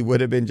slowly would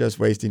have been just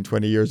wasting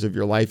 20 years of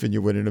your life, and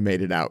you wouldn't have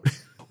made it out.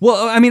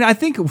 Well, I mean, I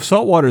think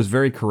salt water is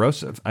very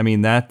corrosive. I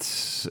mean,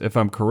 that's, if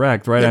I'm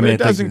correct, right? Yeah, I mean, it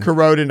doesn't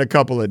corrode in a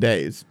couple of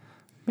days.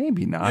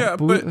 Maybe not. Yeah,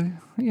 but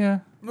yeah.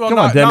 Well, Come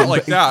not, on, Dan. not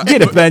like that.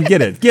 Get it, Ben.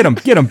 Get it. Get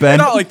him, Ben.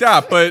 Not like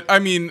that, but I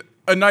mean,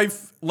 a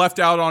knife left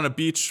out on a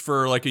beach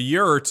for like a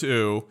year or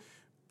two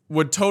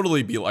would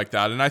totally be like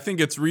that. And I think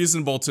it's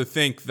reasonable to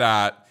think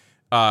that,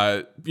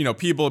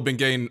 people have been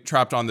getting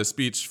trapped on this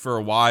beach for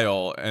a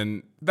while.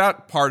 And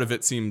that part of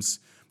it seems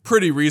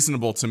pretty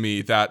reasonable to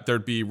me, that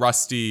there'd be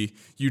rusty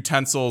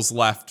utensils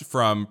left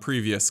from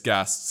previous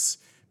guests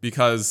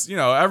because,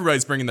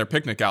 everybody's bringing their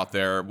picnic out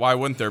there. Why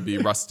wouldn't there be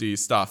rusty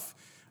stuff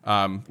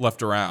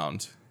left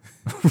around?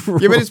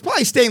 Yeah, but it's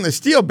probably stainless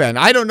steel, Ben.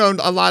 I don't know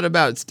a lot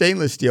about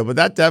stainless steel, but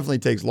that definitely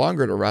takes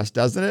longer to rust,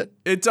 doesn't it?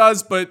 It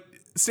does, but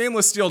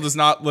stainless steel does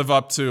not live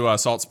up to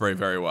salt spray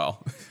very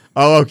well.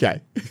 Oh,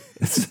 okay.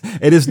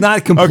 It is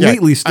not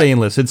completely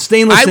stainless. It's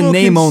stainless in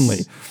name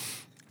only.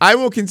 I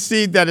will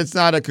concede that it's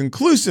not a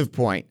conclusive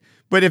point,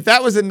 but if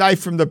that was a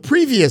knife from the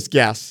previous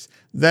guests,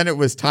 then it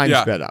was time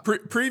sped up.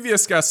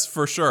 Previous guests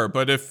for sure,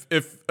 but if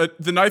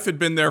the knife had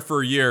been there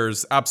for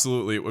years,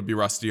 absolutely it would be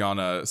rusty on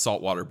a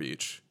saltwater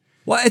beach.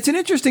 Well, it's an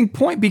interesting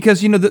point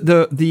because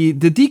the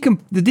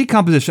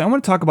decomposition. I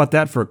want to talk about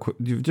that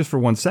just for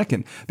 1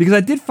 second because I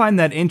did find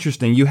that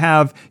interesting. You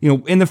have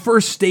in the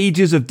first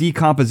stages of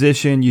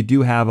decomposition, you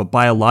do have a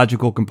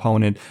biological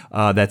component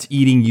that's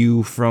eating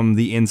you from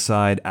the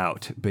inside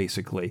out,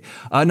 basically.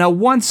 Now,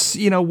 once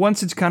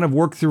it's kind of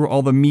worked through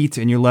all the meat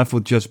and you're left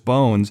with just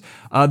bones,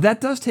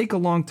 that does take a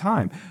long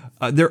time.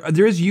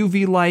 There is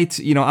UV light.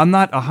 I'm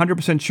not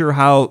 100% sure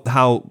how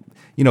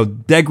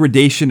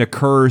degradation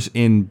occurs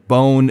in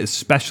bone,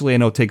 especially. I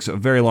know it takes a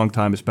very long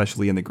time,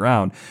 especially in the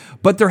ground.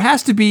 But there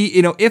has to be,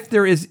 if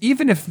there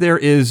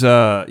is,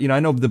 I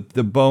know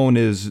the bone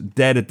is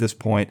dead at this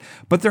point,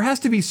 but there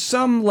has to be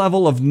some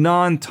level of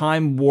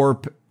non-time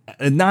warpian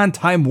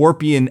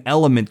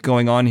element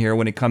going on here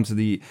when it comes to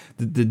the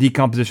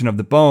decomposition of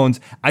the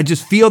bones. I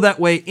just feel that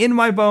way in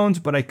my bones,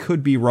 but I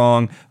could be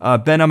wrong.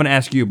 Ben, I'm going to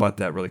ask you about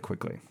that really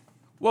quickly.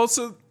 Well,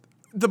 so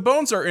the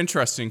bones are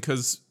interesting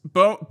because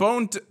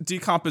bone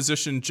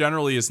decomposition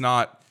generally is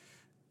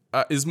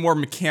more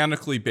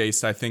mechanically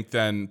based, I think,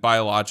 than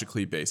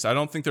biologically based. I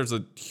don't think there's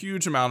a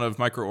huge amount of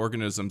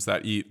microorganisms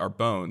that eat our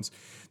bones.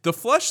 The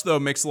flesh, though,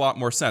 makes a lot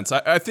more sense.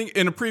 I think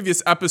in a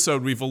previous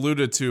episode, we've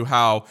alluded to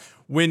how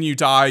when you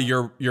die,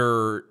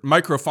 your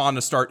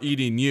microfauna start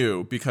eating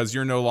you because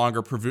you're no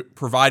longer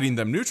providing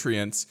them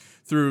nutrients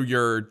through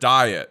your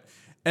diet.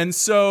 And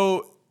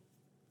so,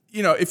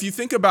 if you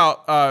think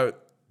about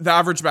the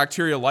average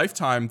bacteria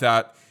lifetime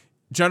that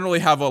generally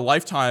have a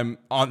lifetime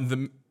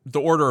on the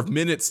order of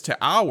minutes to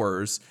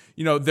hours,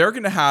 they're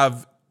going to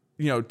have,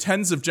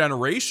 tens of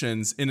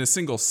generations in a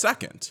single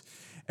second.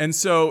 And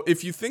so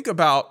if you think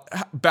about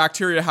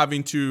bacteria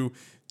having to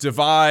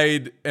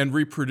divide and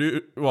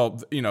reproduce,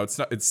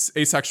 it's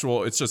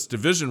asexual, it's just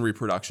division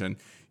reproduction,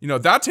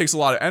 that takes a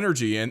lot of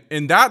energy. And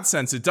in that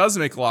sense, it does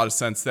make a lot of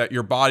sense that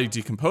your body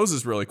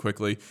decomposes really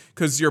quickly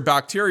because your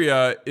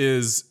bacteria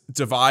is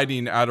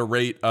dividing at a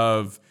rate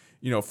of,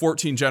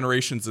 14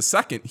 generations a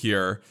second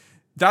here.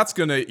 That's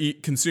going to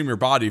consume your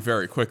body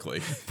very quickly.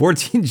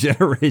 14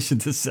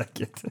 generations a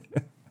second.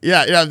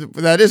 Yeah,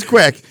 that is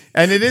quick.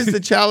 And it is the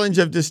challenge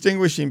of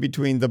distinguishing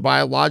between the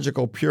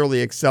biological,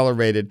 purely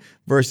accelerated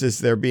versus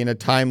there being a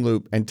time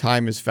loop and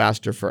time is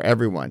faster for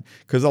everyone.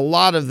 Because a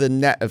lot of the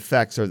net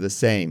effects are the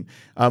same.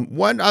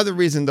 One other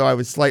reason, though, I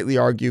would slightly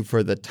argue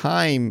for the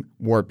time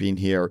warping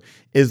here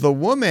is the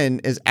woman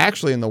is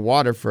actually in the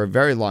water for a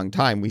very long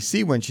time. We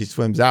see when she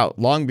swims out,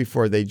 long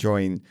before they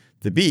join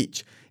the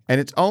beach. And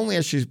it's only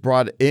as she's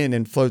brought in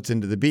and floats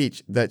into the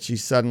beach that she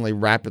suddenly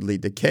rapidly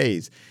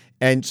decays.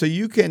 And so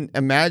you can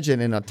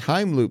imagine in a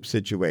time loop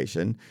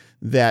situation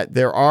that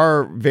there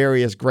are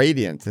various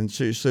gradients. And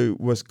she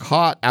was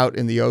caught out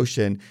in the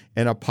ocean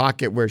in a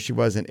pocket where she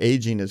wasn't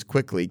aging as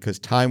quickly because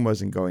time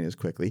wasn't going as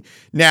quickly.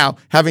 Now,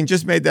 having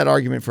just made that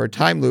argument for a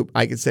time loop,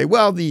 I could say,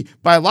 well, the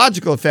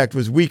biological effect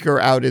was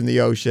weaker out in the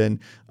ocean,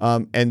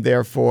 and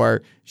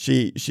therefore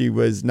she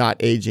was not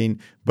aging.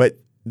 But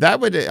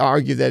that would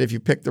argue that if you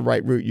picked the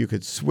right route, you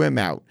could swim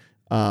out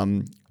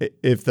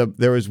if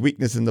there was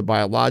weakness in the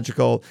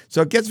biological.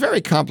 So it gets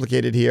very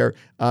complicated here.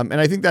 And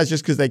I think that's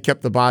just because they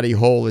kept the body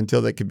whole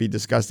until they could be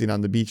disgusting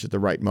on the beach at the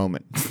right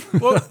moment.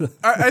 Well,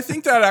 I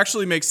think that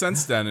actually makes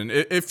sense then. And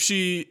if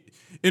she,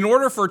 in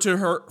order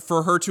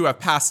for her to have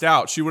passed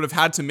out, she would have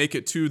had to make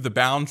it to the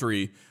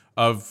boundary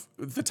of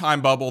the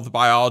time bubble, the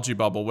biology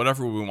bubble,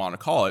 whatever we want to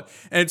call it.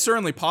 And it's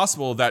certainly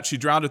possible that she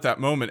drowned at that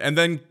moment, and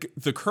then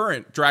the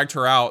current dragged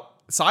her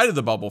outside of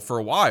the bubble for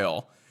a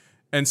while.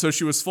 And so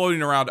she was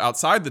floating around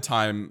outside the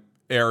time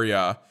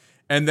area.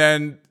 And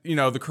then,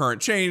 the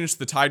current changed,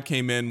 the tide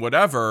came in,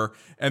 whatever.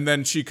 And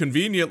then she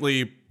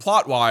conveniently,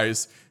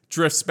 plot-wise,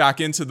 drifts back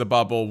into the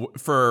bubble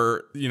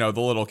for, the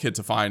little kid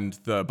to find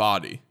the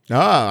body.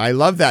 Ah, I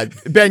love that.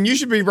 Ben, you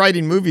should be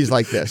writing movies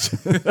like this.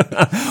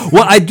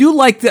 Well, I do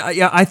like that.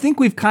 Yeah, I think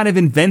we've kind of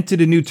invented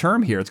a new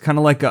term here. It's kind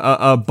of like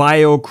a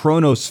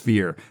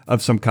biochronosphere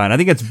of some kind. I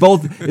think it's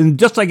both, and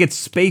just like it's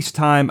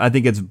space-time, I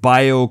think it's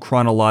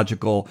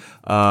biochronological,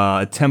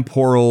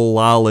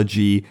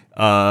 temporology,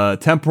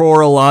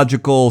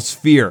 temporological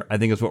sphere, I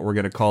think is what we're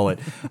going to call it.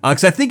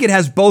 Because I think it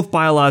has both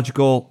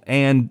biological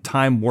and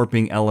time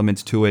warping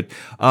elements to it.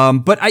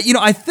 But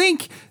I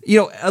think,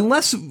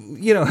 unless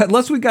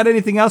we got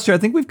anything else here, I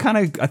think we kind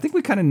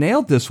of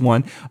nailed this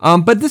one.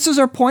 But this is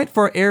our point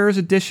for our errors,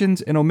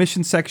 additions, and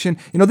omissions section.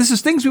 This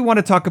is things we want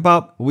to talk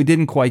about, but we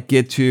didn't quite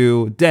get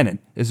to. Denon,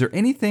 is there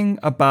anything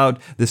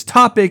about this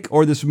topic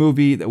or this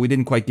movie that we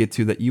didn't quite get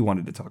to that you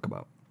wanted to talk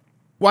about?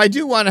 Well, I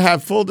do want to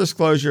have full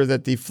disclosure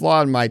that the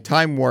flaw in my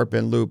time warp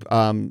and loop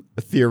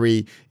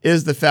theory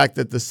is the fact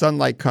that the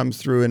sunlight comes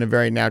through in a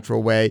very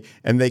natural way,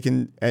 and they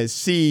can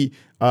see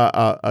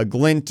a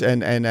glint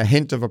and a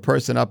hint of a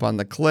person up on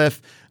the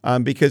cliff.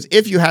 Because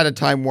if you had a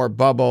time warp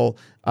bubble,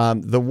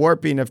 the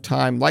warping of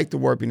time, like the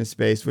warping of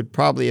space, would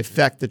probably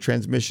affect the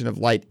transmission of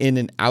light in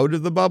and out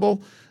of the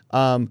bubble,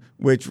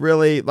 which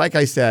really, like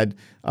I said,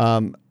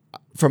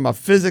 from a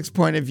physics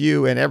point of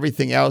view and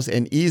everything else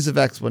and ease of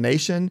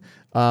explanation,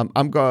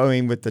 I'm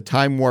going with the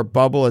time warp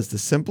bubble as the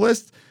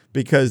simplest,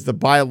 because the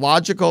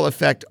biological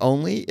effect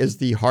only is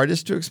the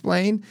hardest to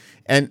explain.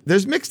 And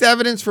there's mixed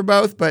evidence for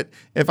both, but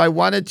if I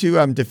wanted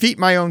to defeat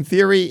my own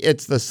theory,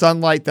 it's the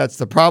sunlight that's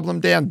the problem,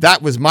 Dan.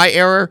 That was my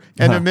error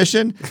and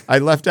omission. I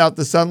left out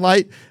the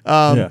sunlight.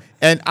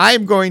 And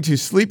I'm going to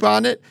sleep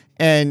on it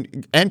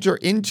and enter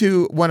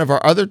into one of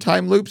our other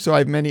time loops, so I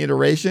have many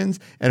iterations.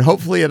 And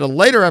hopefully at a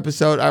later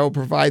episode, I will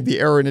provide the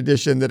error and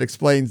addition that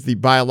explains the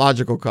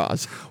biological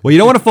cause. Well, you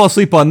don't want to fall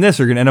asleep on this,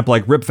 or you're going to end up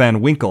like Rip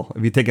Van Winkle.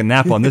 If you take a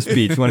nap on this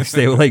beach, you want to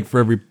stay awake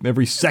for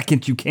every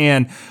second you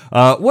can.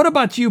 What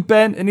about you,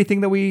 Ben?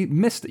 Anything that we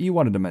missed that you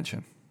wanted to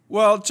mention?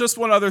 Well, just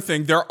one other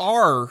thing. There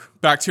are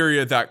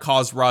bacteria that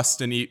cause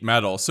rust and eat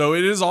metal. So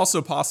it is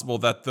also possible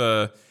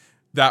that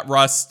that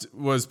rust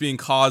was being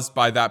caused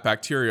by that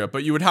bacteria.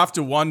 But you would have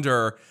to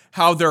wonder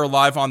how they're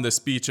alive on this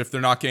beach if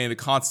they're not getting a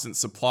constant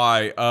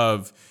supply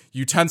of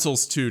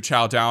utensils to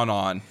chow down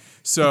on.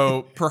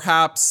 So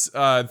perhaps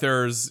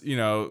there's,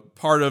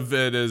 part of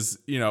it is,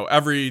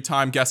 every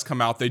time guests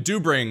come out, they do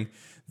bring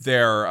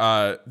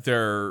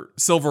their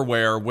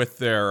silverware with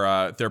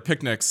their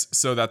picnics,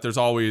 so that there's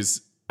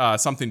always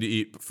something to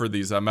eat for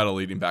these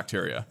metal-eating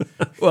bacteria.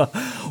 Well,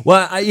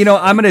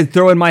 I'm going to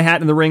throw in my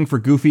hat in the ring for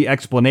goofy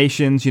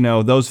explanations.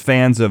 Those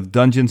fans of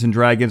Dungeons and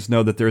Dragons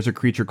know that there's a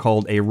creature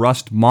called a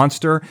rust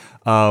monster,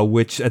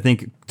 which I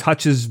think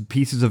touches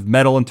pieces of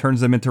metal and turns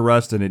them into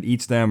rust, and it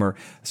eats them or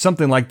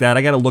something like that.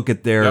 I got to look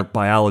at their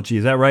biology.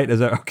 Is that right? Is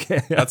that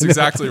okay? That's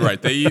exactly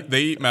right. They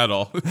eat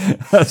metal.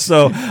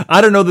 So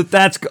I don't know if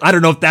that's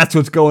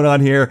what's going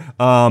on here,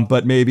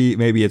 but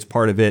maybe it's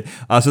part of it.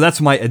 So that's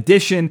my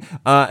addition.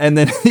 And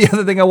then the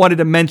other thing I wanted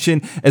to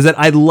mention is that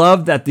I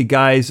love that the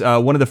guys,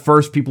 one of the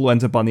first people who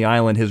ends up on the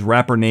island, his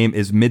rapper name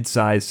is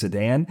Midsize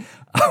Sedan,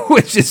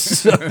 which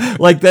is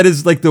that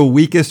is like the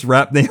weakest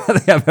rap name I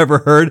think I've ever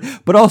heard,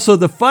 but also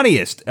the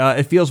funniest.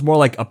 It feels more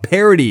like a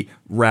parody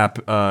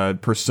rap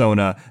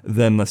persona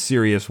than the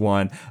serious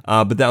one.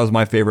 But that was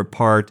my favorite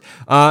part.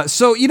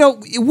 So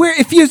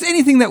if there's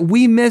anything that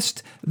we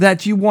missed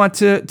that you want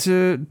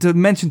to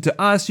mention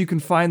to us, you can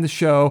find the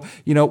show.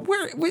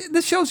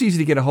 The show's easy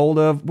to get a hold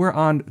of. We're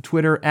on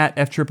Twitter at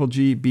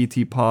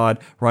FGGBT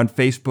We're on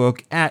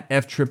Facebook at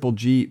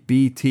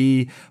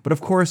FGGBT. But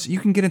of course, you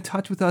can get in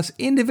touch with us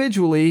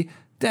individually.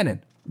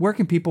 Denon, where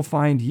can people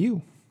find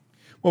you?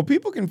 Well,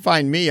 people can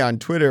find me on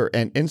Twitter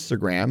and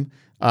Instagram,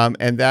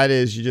 and that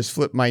is, you just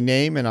flip my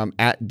name, and I'm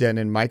at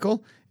Denon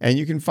Michael. And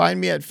you can find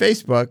me at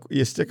Facebook.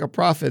 You stick a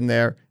prof in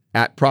there,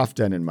 at Prof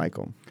Denon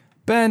Michael.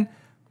 Ben,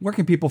 where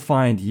can people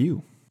find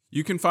you?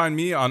 You can find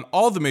me on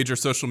all the major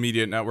social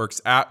media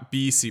networks at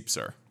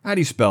bsiepser. How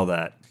do you spell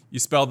that? You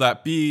spell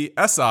that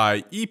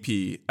BSIEPSER.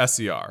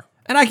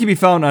 And I can be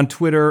found on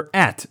Twitter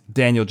at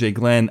Daniel J.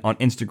 Glenn, on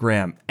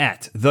Instagram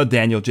at The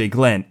Daniel J.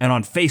 Glenn, and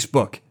on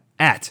Facebook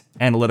at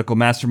Analytical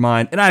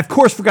Mastermind. And I, of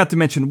course, forgot to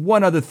mention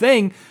one other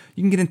thing.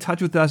 You can get in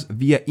touch with us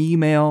via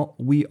email.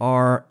 We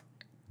are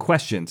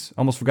questions.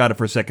 Almost forgot it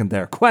for a second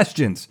there.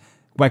 Questions.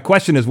 My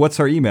question is, what's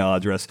our email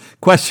address?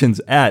 Questions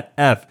at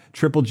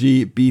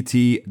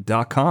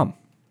FGGBT.com.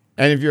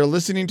 And if you're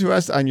listening to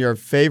us on your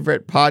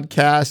favorite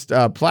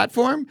podcast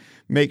platform,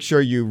 make sure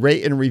you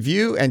rate and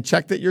review and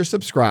check that you're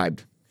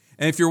subscribed.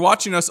 And if you're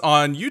watching us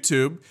on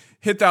YouTube,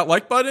 hit that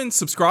like button,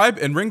 subscribe,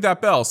 and ring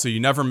that bell so you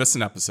never miss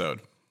an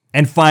episode.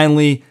 And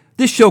finally,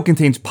 this show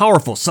contains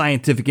powerful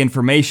scientific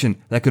information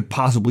that could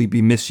possibly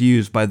be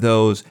misused by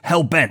those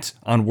hell-bent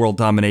on world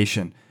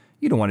domination.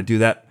 You don't want to do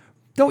that.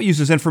 Don't use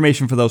this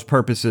information for those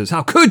purposes.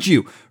 How could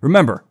you?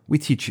 Remember, we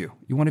teach you.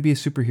 You want to be a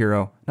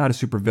superhero, not a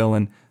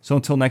supervillain. So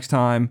until next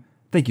time,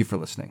 thank you for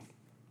listening.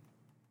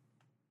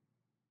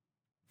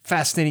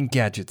 Fascinating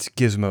Gadgets,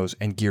 Gizmos,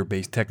 and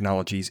Gear-Based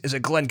Technologies is a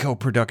Glencoe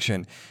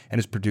production and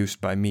is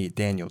produced by me,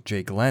 Daniel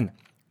J. Glenn.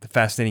 The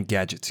Fascinating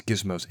Gadgets,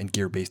 Gizmos, and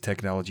Gear-Based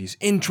Technologies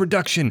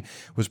introduction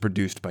was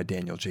produced by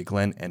Daniel J.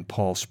 Glenn and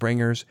Paul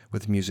Sprangers,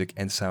 with music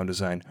and sound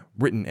design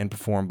written and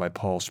performed by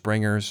Paul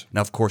Sprangers.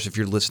 Now, of course, if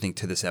you're listening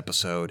to this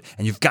episode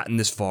and you've gotten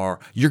this far,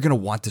 you're going to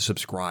want to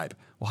subscribe.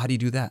 Well, how do you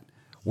do that?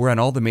 We're on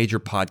all the major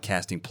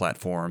podcasting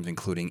platforms,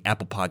 including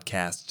Apple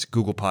Podcasts,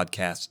 Google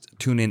Podcasts,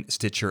 TuneIn,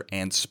 Stitcher,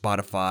 and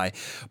Spotify.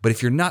 But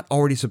if you're not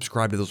already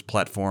subscribed to those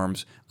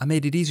platforms, I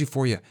made it easy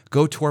for you.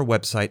 Go to our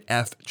website,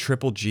 fgbt.com.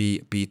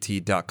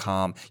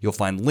 You'll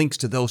find links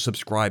to those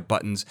subscribe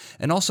buttons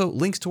and also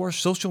links to our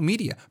social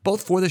media,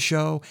 both for the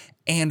show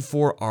and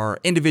for our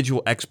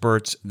individual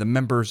experts, the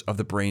members of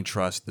the Brain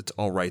Trust. That's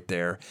all right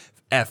there.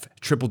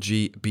 fgbt.com.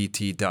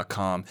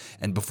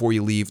 And before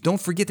you leave, don't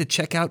forget to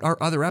check out our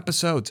other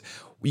episodes.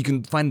 You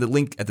can find the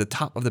link at the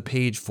top of the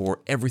page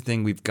for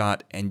everything we've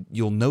got, and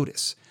you'll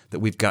notice that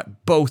we've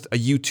got both a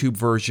YouTube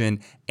version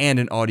and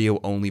an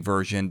audio-only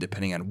version.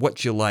 Depending on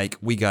what you like,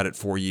 we got it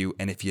for you.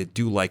 And if you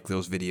do like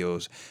those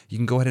videos, you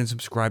can go ahead and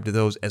subscribe to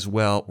those as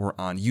well. We're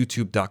on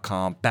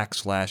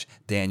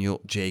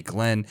youtube.com/Daniel J.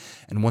 Glenn.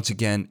 And once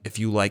again, if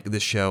you like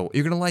this show,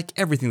 you're going to like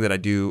everything that I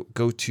do.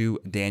 Go to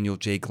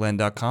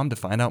danieljglenn.com to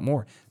find out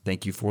more.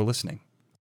 Thank you for listening.